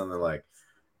he said something like,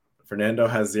 Fernando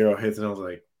has 0 hits, and I was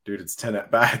like, dude, it's 10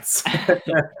 at bats.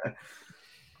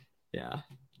 Yeah.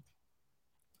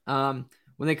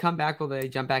 When they come back, will they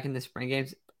jump back in the spring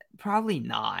games? Probably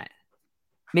not.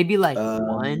 Maybe like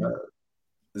 1.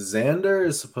 Xander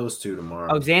is supposed to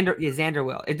tomorrow. Oh, Xander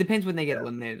will. It depends when they get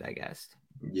eliminated, I guess.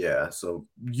 Yeah, so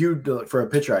for a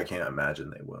pitcher, I can't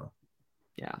imagine they will.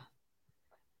 Yeah.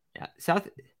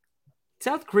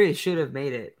 South Korea should have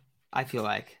made it, I feel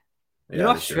like. Yeah,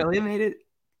 Australia made it?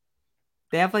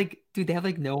 They have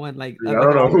no one like. Dude, I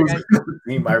don't know who's on the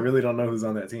team. I really don't know who's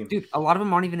on that team. Dude, a lot of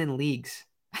them aren't even in leagues.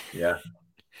 Yeah,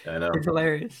 I know. It's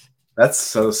hilarious. That's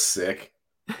so sick.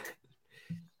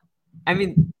 I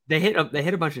mean, they hit a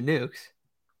bunch of nukes.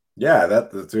 Yeah,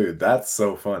 that's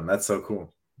so fun. That's so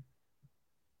cool.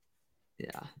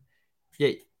 Yeah.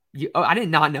 I did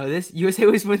not know this. USA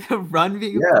was with a run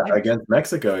being against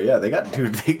Mexico. Yeah, they got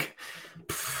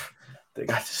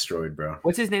destroyed, bro.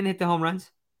 What's his name that hit the home runs?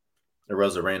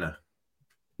 Rosarena.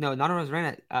 No, not a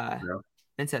Rosarena.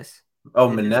 Meneses. Oh,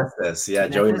 Meneses. Yeah,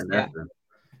 Joey Meneses.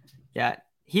 Yeah.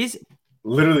 He's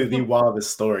literally the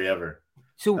wildest story ever.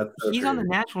 So he's on the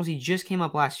Nationals. He just came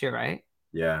up last year, right?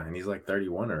 Yeah, and he's like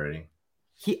 31 already.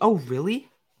 Oh, really?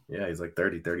 Yeah, he's like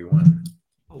 30, 31.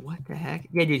 Oh, what the heck?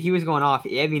 Yeah, dude, he was going off.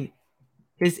 I mean,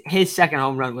 his second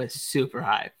home run was super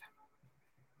hype.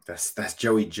 That's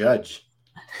Joey Judge.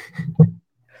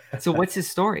 So what's his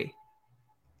story?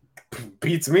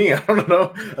 Beats me. I don't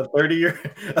know. A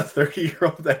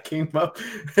 30-year-old that came up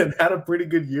and had a pretty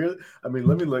good year. I mean,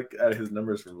 let me look at his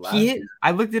numbers from last year.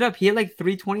 I looked it up. He had like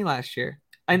 320 last year.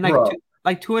 And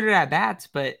like 200 at bats,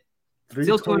 but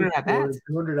still 200 at bats.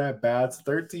 200 at bats,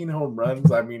 13 home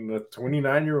runs. I mean, a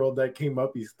 29-year-old that came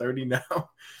up, he's 30 now.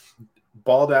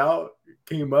 Balled out,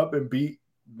 came up and beat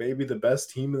maybe the best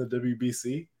team in the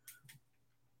WBC.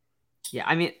 Yeah,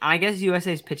 I mean, I guess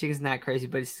USA's pitching isn't that crazy,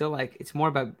 but it's still like it's more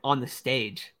about on the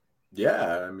stage.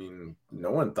 Yeah, I mean,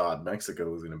 no one thought Mexico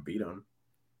was going to beat them.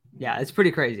 Yeah, it's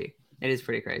pretty crazy. It is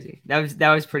pretty crazy. That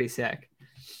was pretty sick.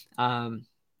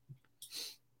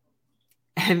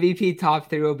 MVP top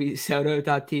 3 will be Soto,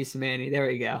 Tatis, Manny. There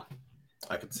we go.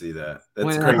 I could see that.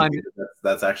 That's crazy.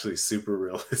 That's actually super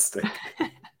realistic.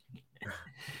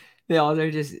 They all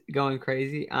are just going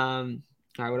crazy. All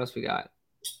right, what else we got?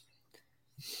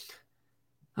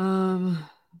 Wonder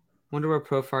where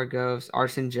Profar goes.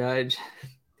 Arson Judge.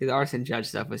 Dude, the Arson Judge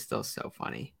stuff was still so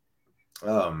funny.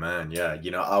 Oh man, yeah.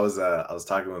 I was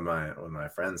talking with my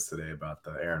friends today about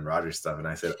the Aaron Rodgers stuff, and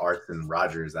I said Arson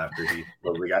Rodgers after he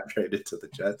probably got traded to the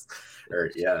Jets,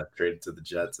 traded to the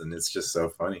Jets, and it's just so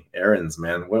funny. Aaron's,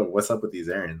 man, what's up with these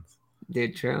Aarons?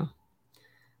 Dude, true.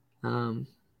 All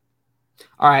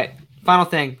right, final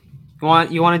thing. You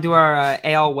want to do our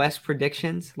AL West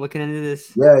predictions? Looking into this,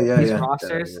 these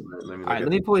rosters. All right, let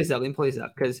me pull these up.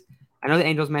 Because I know the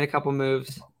Angels made a couple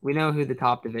moves. We know who the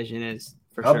top division is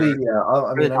for sure.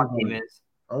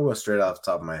 I'll I'm going straight off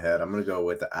the top of my head. I'm going to go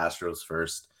with the Astros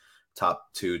first.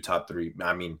 Top two, top three.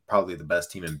 I mean, probably the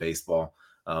best team in baseball.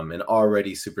 An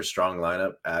already super strong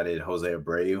lineup. Added Jose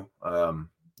Abreu.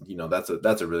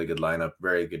 That's a really good lineup.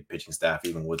 Very good pitching staff,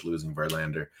 even with losing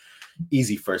Verlander.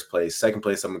 Easy first place. Second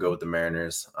place, I'm gonna go with the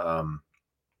Mariners.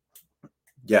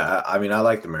 Yeah, I mean, I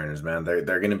like the Mariners, man.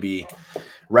 They're gonna be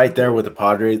right there with the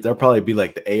Padres. They'll probably be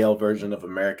like the AL version of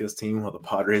America's team, while the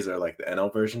Padres are like the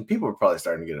NL version. People are probably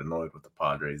starting to get annoyed with the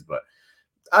Padres, but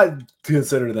I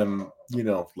consider them,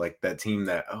 like that team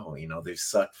that, they've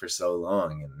sucked for so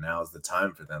long and now's the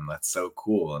time for them. That's so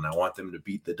cool. And I want them to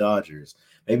beat the Dodgers.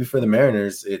 Maybe for the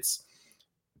Mariners, it's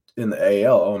in the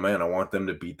AL. Oh man, I want them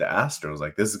to beat the Astros.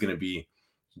 Like this is going to be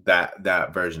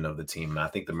that version of the team. And I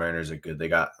think the Mariners are good. They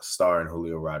got Star and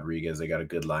Julio Rodriguez. They got a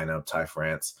good lineup. Ty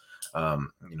France. I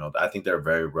think they're a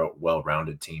very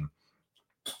well-rounded team.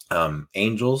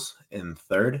 Angels in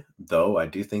third, though I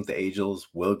do think the Angels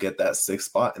will get that sixth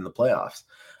spot in the playoffs.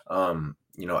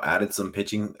 Added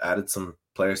some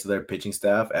players to their pitching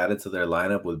staff, added to their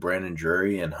lineup with Brandon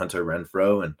Drury and Hunter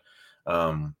Renfroe,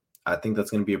 and I think that's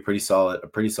going to be a pretty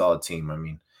solid team. I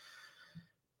mean,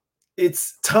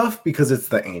 it's tough because it's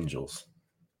the Angels.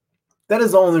 That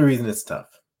is the only reason it's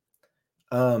tough.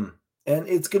 And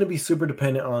it's going to be super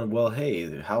dependent on, well,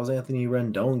 hey, how's Anthony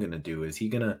Rendon going to do? Is he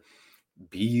going to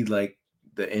be like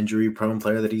the injury prone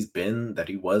player that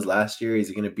he was last year? Is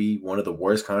he going to be one of the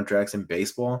worst contracts in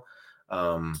baseball?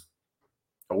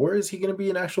 Or is he going to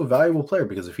be an actual valuable player?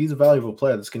 Because if he's a valuable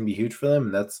player, that's going to be huge for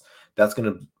them. And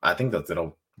I think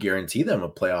that'll guarantee them a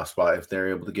playoff spot if they're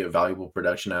able to get valuable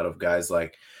production out of guys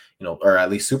like, or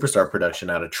at least superstar production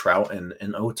out of Trout and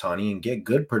Ohtani, and get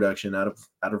good production out of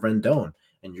Rendon.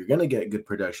 And you're going to get good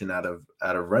production out of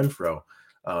Renfroe.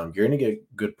 You're going to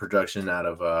get good production out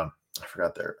of I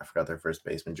forgot their first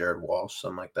baseman, Jared Walsh,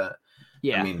 something like that.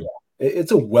 Yeah. I mean,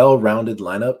 it's a well-rounded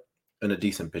lineup and a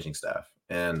decent pitching staff,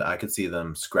 and I could see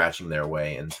them scratching their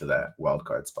way into that wild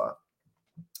card spot.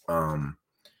 Let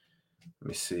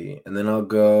me see, and then I'll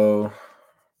go.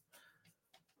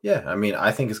 Yeah, I mean,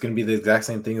 I think it's going to be the exact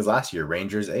same thing as last year.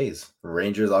 Rangers, A's.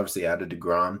 Rangers obviously added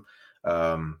DeGrom,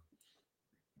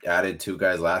 added two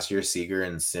guys last year, Seager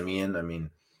and Simeon. I mean,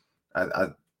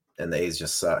 and the A's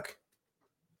just suck.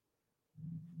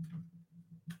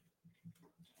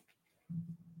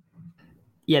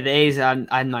 Yeah, the A's. I'm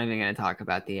not even going to talk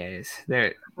about the A's.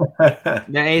 The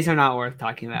A's are not worth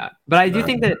talking about. But I do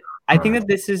think that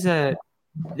this is a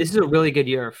really good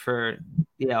year for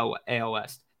the AL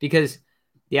West, because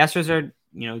the Astros are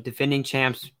defending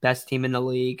champs, best team in the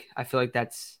league. I feel like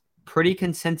that's pretty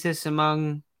consensus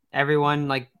among everyone,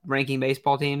 like ranking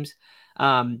baseball teams.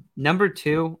 Number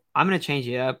two, I'm going to change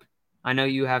it up. I know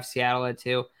you have Seattle at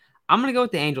 2. I'm going to go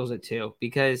with the Angels at 2,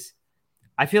 because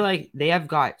I feel like they have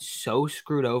got so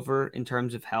screwed over in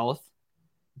terms of health,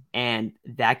 and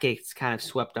that gets kind of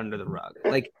swept under the rug.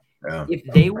 Like, if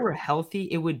they were healthy,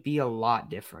 it would be a lot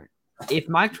different. If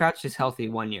Mike Trout's just healthy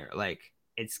 1 year, like,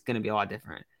 it's going to be a lot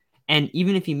different. And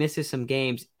even if he misses some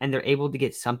games and they're able to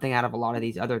get something out of a lot of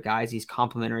these other guys, these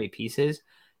complementary pieces. Do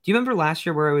you remember last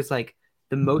year where it was like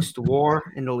the most WAR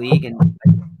in the league, and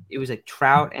it was like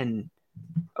Trout and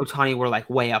Ohtani were like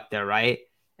way up there, right?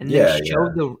 And they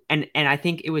showed and I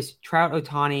think it was Trout,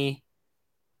 Ohtani,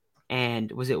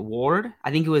 and was it Ward? I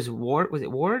think it was Ward. Was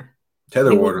it Ward?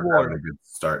 Taylor Ward was having a good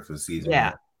start for the season.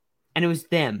 Yeah. And it was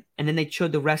them. And then they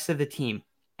showed the rest of the team,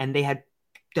 and they had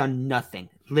done nothing,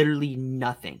 literally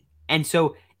nothing. And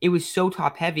so it was so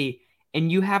top heavy.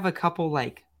 And you have a couple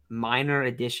like minor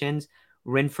additions,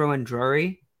 Renfroe and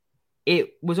Drury.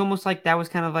 It was almost like that was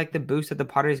kind of like the boost that the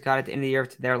Padres got at the end of the year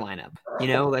to their lineup,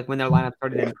 like when their lineup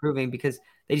started improving, because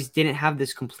they just didn't have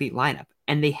this complete lineup.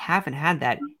 And they haven't had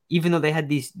that, even though they have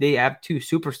 2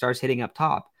 superstars hitting up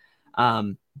top.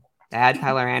 They had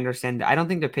Tyler Anderson. I don't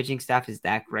think their pitching staff is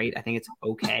that great. I think it's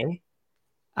okay.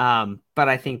 But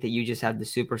I think that you just have the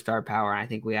superstar power. And I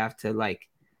think we have to I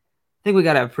think we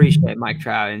got to appreciate Mike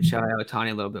Trout and Shohei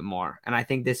Ohtani a little bit more. And I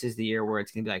think this is the year where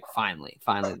it's going to be like, finally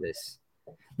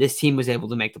this team was able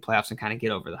to make the playoffs and kind of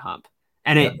get over the hump.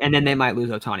 And then they might lose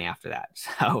Ohtani after that.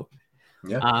 So,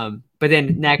 but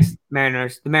then next,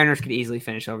 Mariners. The Mariners could easily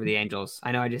finish over the Angels.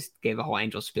 I know I just gave a whole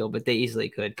Angels spiel, but they easily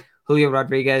could. Julio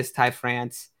Rodriguez, Ty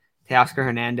France, Teoscar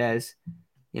Hernandez.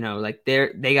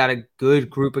 They got a good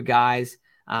group of guys.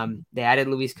 They added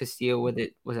Luis Castillo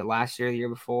was it last year, the year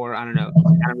before? I don't know,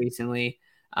 kind of recently.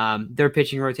 Their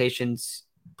pitching rotation's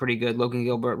pretty good. Logan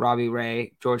Gilbert, Robbie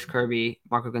Ray, George Kirby,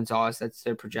 Marco Gonzalez. That's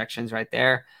their projections right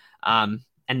there. And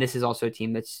this is also a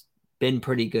team that's been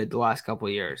pretty good the last couple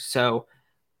of years. So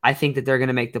I think that they're going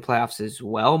to make the playoffs as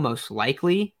well, most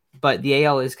likely. but the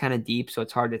AL is kind of deep, so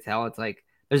it's hard to tell. It's like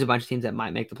there's a bunch of teams that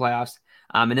might make the playoffs.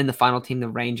 And then the final team, the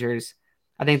Rangers,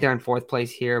 I think they're in fourth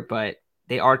place here, but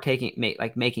they are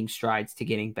making strides to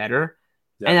getting better.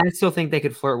 Yeah. And I still think they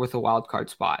could flirt with a wild card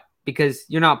spot because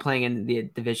you're not playing in the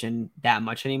division that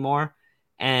much anymore.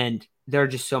 And there are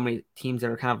just so many teams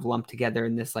that are kind of lumped together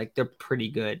in this, like they're pretty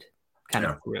good kind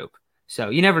Yeah. of group. So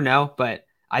you never know, but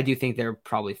I do think they're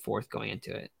probably fourth going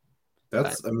into it.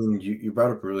 But I mean, you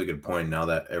brought up a really good point. Now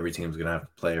that every team's going to have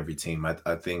to play every team,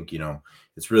 I think,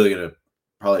 it's really going to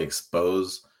probably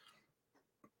expose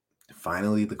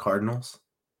finally the Cardinals.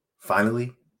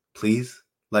 Finally, please.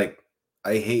 Like,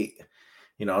 I hate,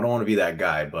 I don't want to be that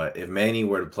guy, but if Manny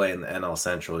were to play in the NL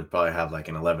Central, he'd probably have like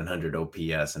an 1100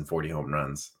 OPS and 40 home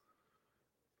runs.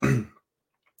 And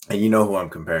you know who I'm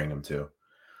comparing him to.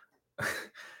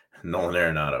 Nolan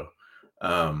Arenado.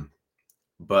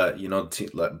 But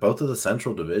like both of the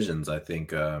Central divisions, I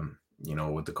think,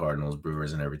 with the Cardinals,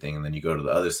 Brewers, and everything, and then you go to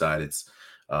the other side, it's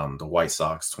the White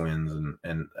Sox, Twins,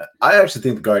 and I actually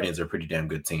think the Guardians are a pretty damn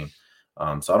good team.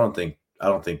 So I don't think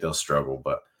they'll struggle,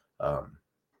 but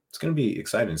it's going to be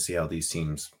exciting to see how these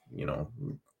teams,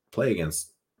 play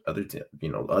against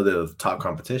other top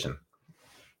competition.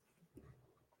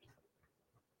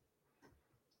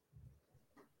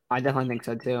 I definitely think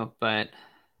so too. But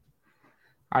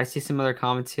I see some other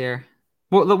comments here.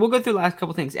 We'll go through the last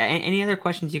couple things. Any other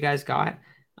questions you guys got?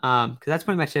 Because that's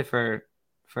pretty much it for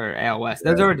AL West.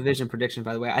 Those are our division predictions,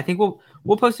 by the way. I think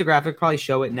we'll post a graphic, probably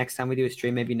show it next time we do a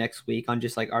stream, maybe next week, on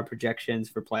just like our projections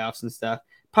for playoffs and stuff.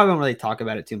 Probably won't really talk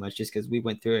about it too much just because we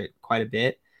went through it quite a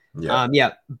bit. Yeah.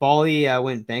 Yeah. Bali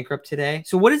went bankrupt today.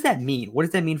 So what does that mean? What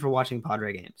does that mean for watching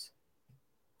Padre games?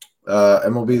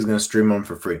 MLB is going to stream them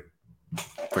for free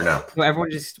for now. So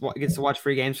everyone just gets to watch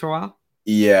free games for a while?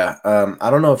 Yeah, I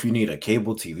don't know if you need a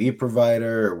cable TV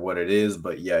provider or what it is,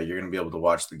 but yeah, you're gonna be able to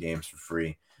watch the games for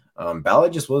free.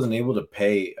 Ballot just wasn't able to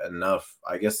pay enough.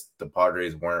 I guess the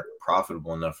Padres weren't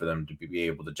profitable enough for them to be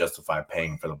able to justify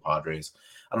paying for the Padres.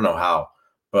 I don't know how,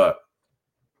 but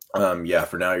yeah,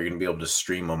 for now you're gonna be able to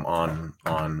stream them on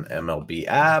MLB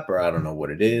app, or I don't know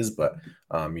what it is, but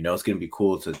it's gonna be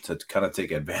cool to kind of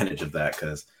take advantage of that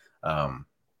because,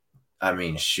 I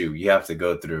mean, shoot, you have to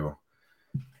go through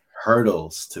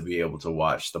hurdles to be able to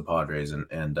watch the Padres,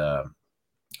 and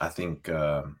I think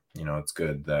it's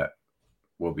good that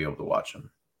we'll be able to watch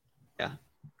them. Yeah.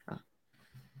 No,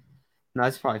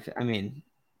 that's probably. I mean,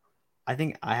 I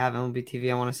think I have MLB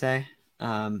TV. I want to say.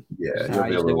 Yeah, Just how you'll I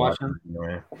be able usually to watch watch them. them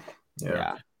anyway.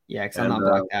 Yeah, Yeah, because I'm and not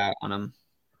blacked out on them.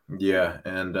 yeah,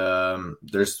 and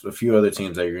there's a few other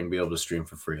teams that you're going to be able to stream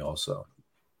for free also.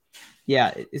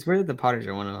 Yeah, it's weird that the Padres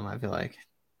are one of them. I feel like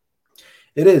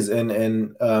It is, and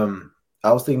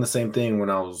I was thinking the same thing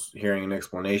when I was hearing an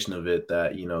explanation of it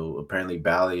that apparently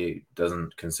Bally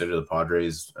doesn't consider the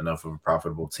Padres enough of a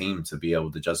profitable team to be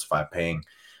able to justify paying.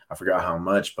 I forgot how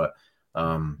much, but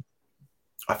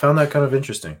I found that kind of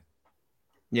interesting.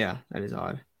 yeah, that is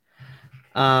odd.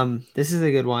 This is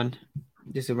a good one.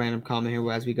 Just a random comment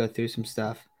here as we go through some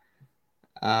stuff.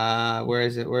 Where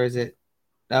is it? Where is it?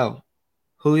 Oh,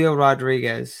 Julio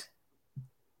Rodriguez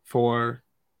for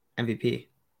MVP,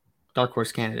 dark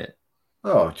horse candidate.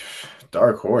 Oh,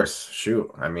 dark horse.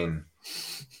 Shoot. I mean,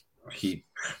 he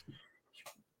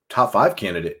top 5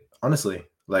 candidate, honestly.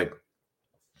 Like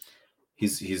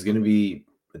he's gonna be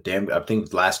a damn. I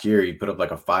think last year he put up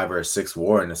like a 5 or a 6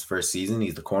 WAR in his first season.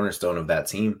 He's the cornerstone of that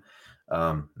team.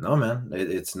 No man,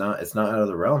 it's not out of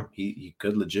the realm. He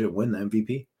could legit win the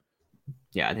MVP.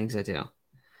 Yeah, I think so too.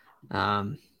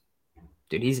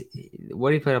 Dude,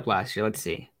 what did he put up last year? Let's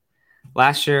see.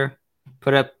 Last year,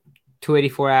 put up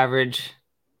 284 average,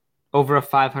 over a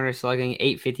 500 slugging,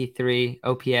 853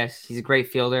 OPS. He's a great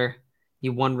fielder. He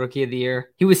won Rookie of the Year.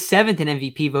 He was 7th in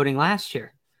MVP voting last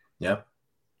year. Yeah.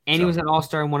 And he was an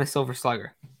All-Star and won a Silver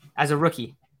Slugger as a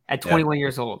rookie at 21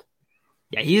 years old.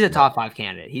 Yeah, he's a top 5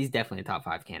 candidate. He's definitely a top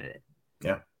 5 candidate.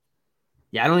 Yeah.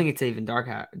 Yeah, I don't think it's even dark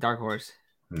horse.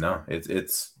 No,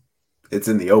 it's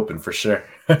in the open for sure.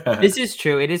 This is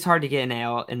true. It is hard to get in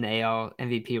the AL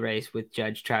MVP race with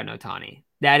Judge, Trout, and Ohtani.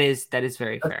 That is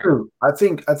very That's fair. true. I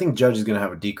think Judge is going to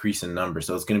have a decrease in numbers,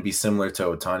 so it's going to be similar to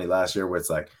Ohtani last year, where it's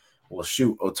like, well,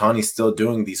 shoot, Ohtani's still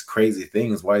doing these crazy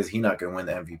things. Why is he not going to win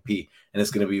the MVP? And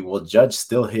it's going to be, well, Judge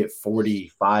still hit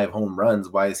 45 home runs.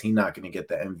 Why is he not going to get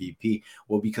the MVP?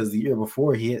 Well, because the year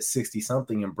before he hit 60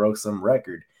 something and broke some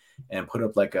record and put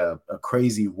up like a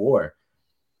crazy WAR.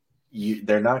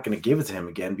 They're not going to give it to him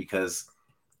again because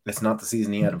it's not the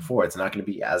season he had before. It's not going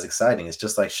to be as exciting. It's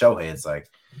just like Shohei. It's like,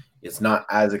 it's not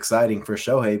as exciting for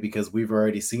Shohei because we've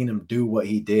already seen him do what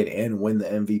he did and win the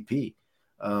MVP.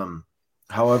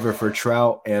 However, for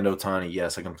Trout and Otani,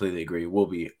 yes, I completely agree. It will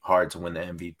be hard to win the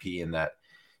MVP in that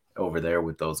over there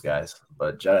with those guys.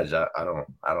 But Judge, I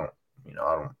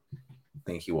don't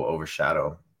think he will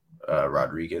overshadow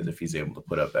Rodriguez if he's able to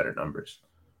put up better numbers.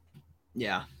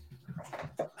 Yeah,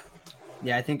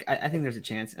 yeah. I think there's a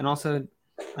chance, and also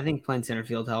I think playing center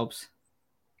field helps.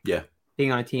 Yeah,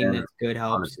 Being on a team and that's good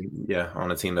on a helps. team, yeah,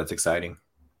 on a team that's exciting.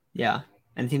 Yeah,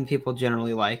 and a team people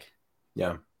generally like.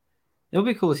 Yeah, It'll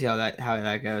be cool to see how that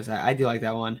goes. I do like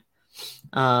that one.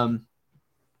 Um,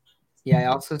 yeah, I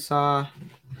also saw a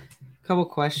couple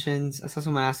questions. I saw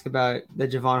someone ask about the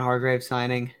Javon Hargrave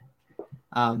signing.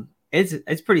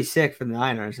 It's pretty sick for the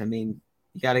Niners. I mean,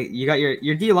 you got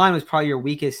your D line was probably your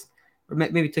weakest, or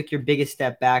maybe took your biggest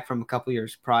step back from a couple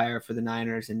years prior for the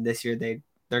Niners, and this year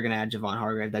they're gonna add Javon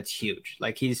Hargrave. That's huge.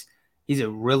 Like he's a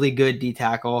really good D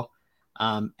tackle,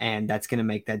 and that's gonna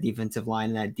make that defensive line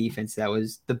and that defense that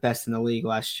was the best in the league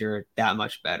last year that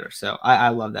much better. So I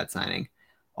love that signing.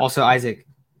 Also, Isaac,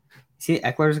 see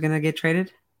Eckler's gonna get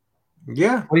traded.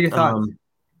 yeah. What are your thoughts?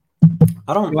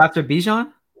 I don't. Go after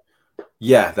Bijan?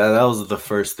 Yeah, that was the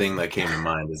first thing that came to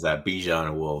mind is that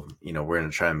Bijan will, we're gonna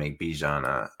try and make Bijan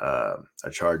a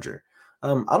Charger. I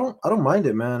don't mind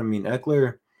it, man. I mean,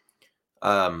 Eckler.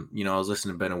 I was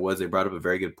listening to Ben and Woods. They brought up a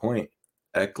very good point.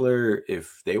 Eckler,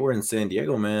 if they were in San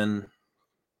Diego, man,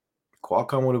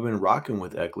 Qualcomm would have been rocking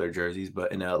with Eckler jerseys,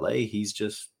 but in LA, he's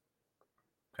just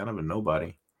kind of a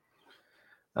nobody.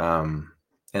 And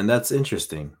that's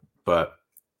interesting. But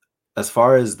as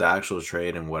far as the actual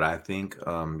trade and what I think,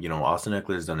 Austin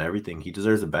Eckler's done everything. He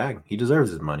deserves a bag. He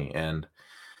deserves his money, and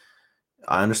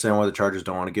I understand why the Chargers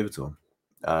don't want to give it to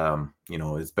him.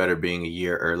 It's better being a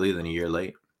year early than a year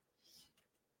late.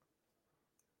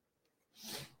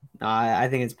 No, I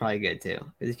think it's probably good too.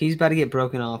 Because if he's about to get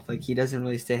broken off, like he doesn't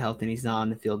really stay healthy and he's not on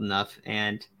the field enough,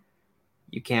 and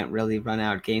you can't really run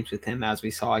out games with him as we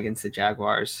saw against the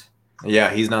Jaguars.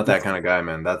 Yeah, he's not that kind of guy,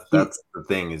 man. That's He, that's the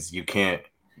thing is we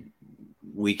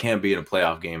can't be in a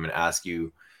playoff game and ask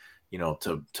you,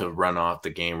 to run off the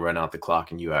game, run out the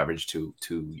clock, and you average two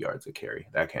yards a carry.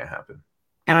 That can't happen.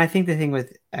 and I think the thing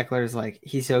with Eckler is like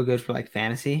he's so good for like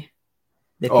fantasy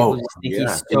that people Oh just think yeah,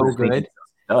 he's people so just think he's good.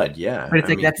 a stud. Yeah, But it's I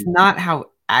like mean, that's not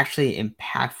how actually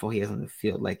impactful he is on the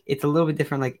field. Like it's a little bit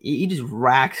different. Like he just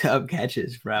racks up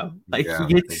catches, bro. Like he yeah,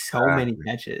 gets so many exactly.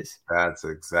 catches. That's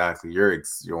exactly you're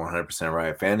 100%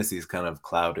 right. Fantasy's kind of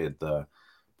clouded the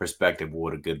perspective of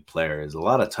what a good player is. A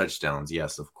lot of touchdowns,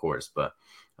 yes, of course, but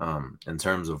in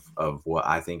terms of what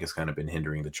I think has kind of been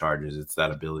hindering the Chargers, it's that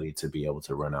ability to be able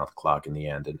to run out the clock in the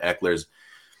end. And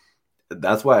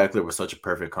that's why Eckler was such a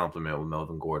perfect complement with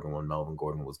Melvin Gordon when Melvin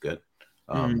Gordon was good.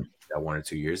 Mm. That 1 or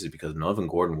 2 years is because Melvin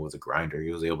Gordon was a grinder.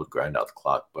 He was able to grind out the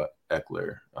clock, but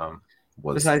Eckler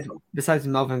was. Besides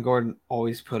Melvin Gordon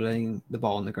always putting the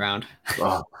ball on the ground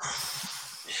Oh,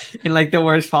 in like the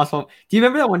worst possible. Do you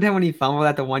remember that one time when he fumbled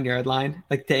at the 1 yard line,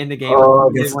 like to end the game, like oh, he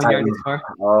against needed the 1 yard to Titans. score?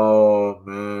 Oh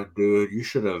man, dude, you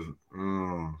should have.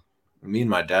 Me and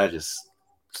my dad just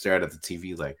stared at the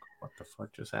TV like, what the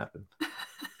fuck just happened?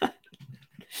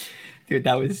 Dude,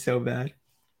 that was so bad.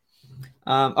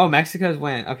 Oh, Mexico's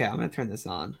win. Okay, I'm gonna turn this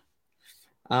on.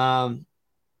 Um,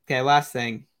 okay, last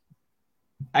thing.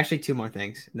 Actually, two more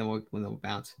things, and then we'll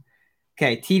bounce.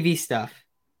 Okay, TV stuff.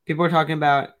 People are talking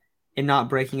about it not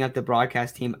breaking up the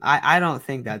broadcast team. I don't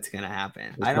think that's gonna happen.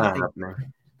 It's not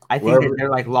happening. I think that Wherever, they're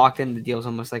like locked in the deals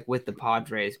almost like with the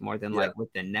Padres more than yeah, like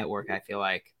with the network. I feel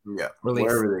like yeah, release.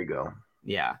 wherever they go.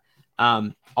 Yeah.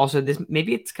 Also, this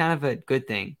maybe it's kind of a good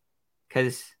thing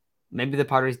because maybe the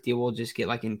Padres deal will just get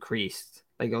like increased.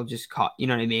 Like they'll just caught, you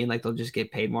know what I mean? Like they'll just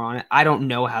get paid more on it. I don't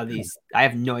know how Yeah, these. I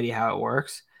have no idea how it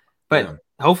works, but yeah.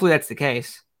 hopefully that's the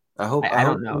case. I hope. I I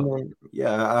hope don't know. someone.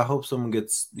 Yeah, I hope someone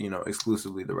gets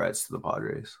exclusively the rights to the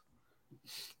Padres.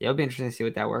 It'll be interesting to see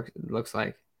what that looks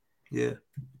like. Yeah,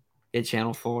 At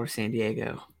Channel 4, San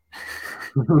Diego.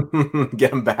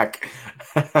 get them back.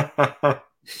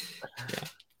 Yeah.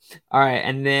 All right,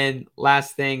 and then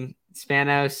last thing,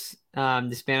 Spanos. The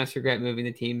Spanos regret moving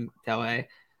the team to LA.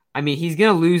 I mean, he's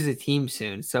gonna lose the team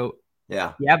soon. So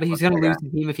Yeah, yeah, but he's fuck gonna that guy. lose the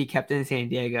team if he kept it in San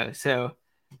Diego. So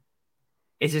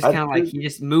it's just I kind of like think. he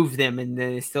just moved them, and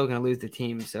then he's still gonna lose the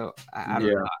team. So I don't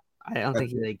Yeah, know. I don't I think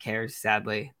he think. really cares.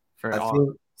 Sadly, for I all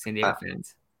think. San Diego I,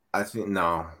 fans. I think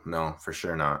no, no, for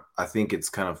sure not. I think it's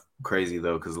kind of crazy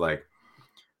though, because like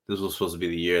this was supposed to be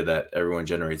the year that everyone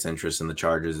generates interest in the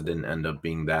Chargers. It didn't end up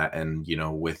being that, and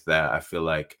with that, I feel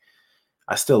like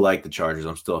I still like the Chargers.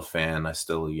 I'm still a fan. I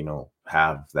still,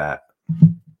 have that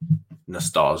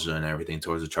nostalgia and everything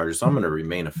towards the Chargers. So I'm going to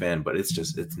remain a fan, but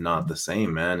it's not the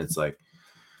same, man. It's like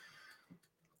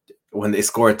when they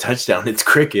score a touchdown, it's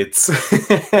crickets.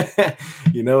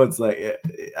 It's like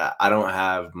I don't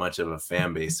have much of a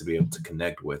fan base to be able to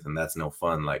connect with, and that's no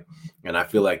fun. Like, and I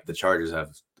feel like the Chargers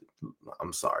have.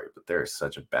 I'm sorry, but they're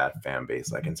such a bad fan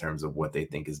base. Like in terms of what they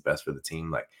think is best for the team.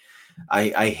 Like,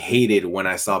 I hated when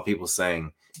I saw people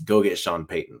saying, "Go get Sean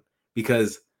Payton,"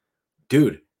 because,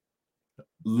 dude,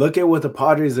 look at what the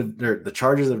Padres have, the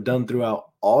Chargers have done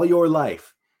throughout all your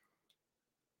life.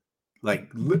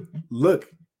 Like, look,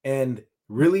 and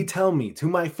really tell me to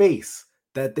my face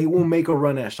that they will make a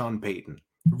run at Sean Payton.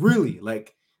 Really,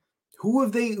 like,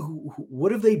 what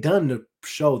have they done to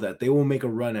show that they will make a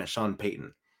run at Sean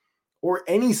Payton or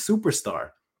any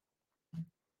superstar?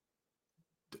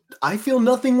 I feel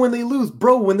nothing when they lose,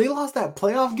 bro. When they lost that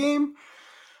playoff game,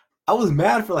 I was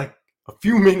mad for like a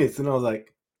few minutes, and I was like,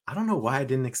 I don't know why I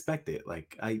didn't expect it.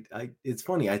 Like, it's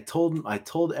funny. I told my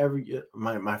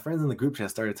friends in the group chat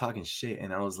started talking shit,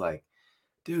 and I was like,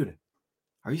 dude,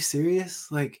 are you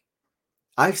serious? Like,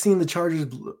 I've seen the Chargers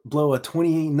blow a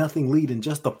 28-0 lead in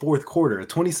just the fourth quarter. A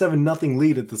 27-0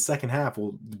 lead at the second half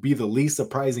will be the least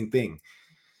surprising thing.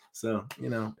 So,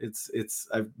 it's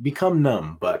I've become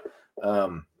numb, but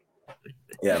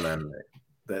yeah, man,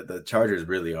 the Chargers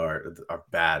really are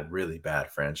bad, really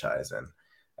bad franchise,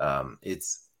 and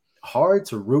it's hard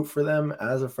to root for them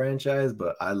as a franchise,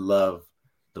 but I love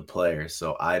the players,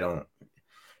 so I don't.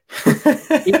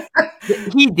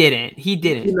 He didn't. He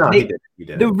didn't. No, he didn't. He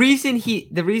didn't. The reason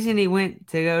he went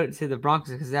to go to the Broncos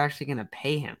is because they're actually going to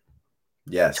pay him.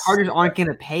 Yes, Chargers aren't going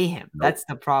to pay him. Nope. That's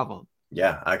the problem.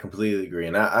 Yeah, I completely agree,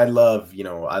 and I love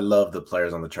I love the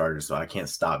players on the Chargers, so I can't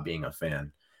stop being a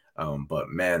fan. But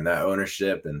man, that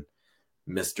ownership and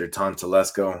Mr. Tom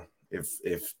Telesco,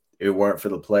 if it weren't for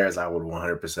the players, I would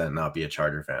 100% not be a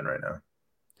Charger fan right now.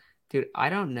 Dude, I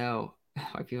don't know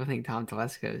why people think Tom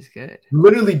Telesco is good.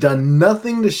 Literally done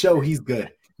nothing to show he's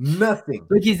good. Nothing.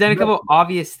 Like, he's done a couple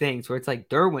obvious things where it's like,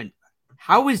 Derwin,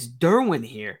 how is Derwin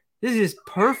here? This is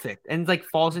perfect. And it's like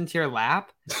falls into your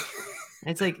lap.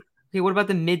 And it's like, okay, what about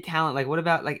the mid talent? Like, what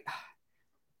about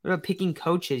picking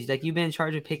coaches? Like, you've been in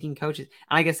charge of picking coaches.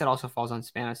 And I guess that also falls on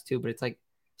Spanos too, but it's like,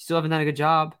 still haven't done a good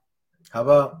job. How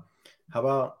about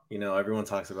everyone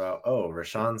talks about,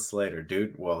 Rashawn Slater,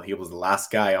 dude. Well, he was the last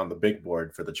guy on the big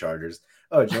board for the Chargers.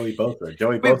 Oh, Joey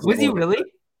Bosa. Wait, was he really?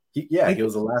 He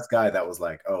was the last guy that was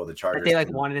like, oh, the Chargers. That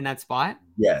they wanted in that spot?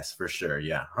 Yes, for sure.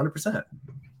 Yeah, 100%.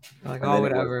 Like,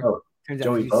 whatever.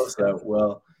 Joey Bosa.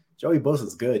 Well, Joey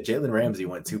Bosa's good. Jalen Ramsey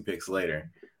went 2 picks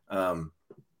later. And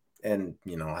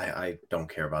I don't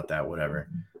care about that. Whatever.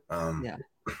 Yeah.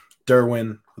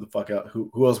 Derwin, who the fuck out?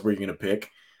 Who else were you gonna pick?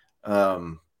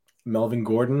 Melvin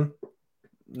Gordon.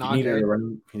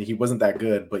 He wasn't that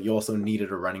good, but you also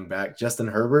needed a running back. Justin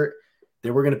Herbert. They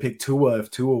were gonna pick Tua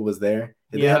if Tua was there.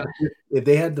 If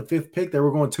they had the 5th pick, they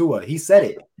were going Tua. He said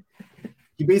it.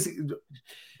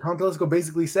 Tom Telesco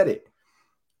basically said it.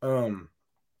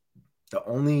 The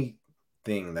only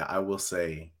thing that I will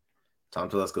say Tom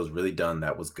Telesco's really done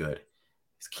that was good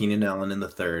is Keenan Allen in the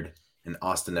 3rd and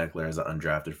Austin Eckler as an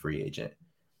undrafted free agent.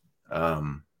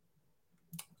 Other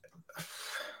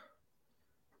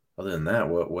than that,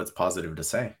 what's positive to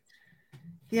say?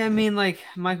 Yeah, I mean, like,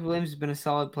 Michael Williams has been a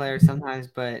solid player sometimes,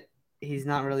 but he's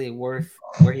not really worth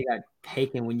where he got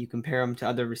taken when you compare him to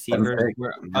other receivers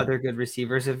where other good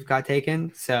receivers have got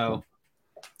taken. So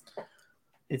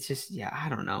it's just, I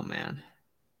don't know, man.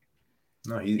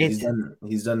 No, he's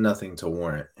done nothing to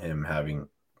warrant him having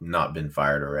not been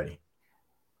fired already.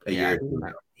 A year.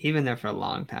 He's been there for a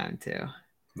long time too.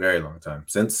 Very long time.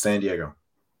 Since San Diego.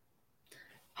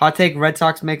 Hot take, Red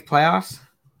Sox make playoffs?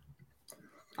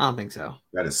 I don't think so.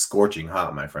 That is scorching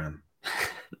hot, my friend.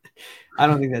 I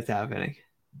don't think that's happening.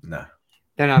 No.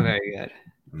 They're not very good.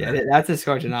 No. Yeah, that's a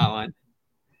scorching hot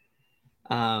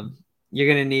one.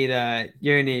 You're gonna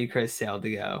need Chris Sale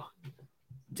to go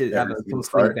to have a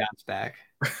complete bounce back.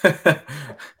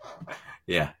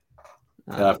 Yeah.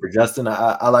 For Justin,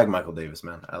 I like Michael Davis,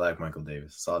 man. I like Michael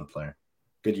Davis. Solid player.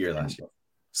 Good year last year.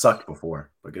 Sucked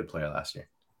before, but good player last year.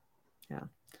 Yeah.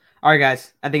 All right,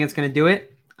 guys. I think it's going to do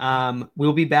it.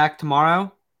 We'll be back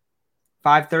tomorrow,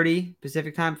 5:30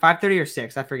 Pacific time, 5:30 or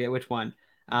 6. I forget which one.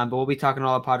 But we'll be talking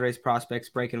all the Padres prospects,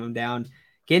 breaking them down,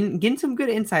 getting some good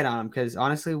insight on them because,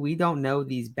 honestly, we don't know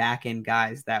these back-end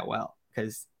guys that well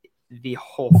because the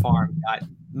whole farm got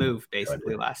moved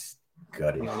basically last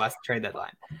trade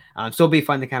deadline. So it'll be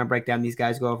fun to kind of break down these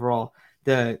guys, go overall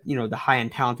the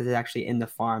high-end talent that is actually in the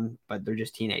farm, but they're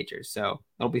just teenagers. So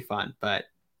it'll be fun. But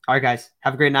all right, guys,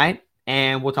 have a great night,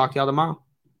 and we'll talk to y'all tomorrow.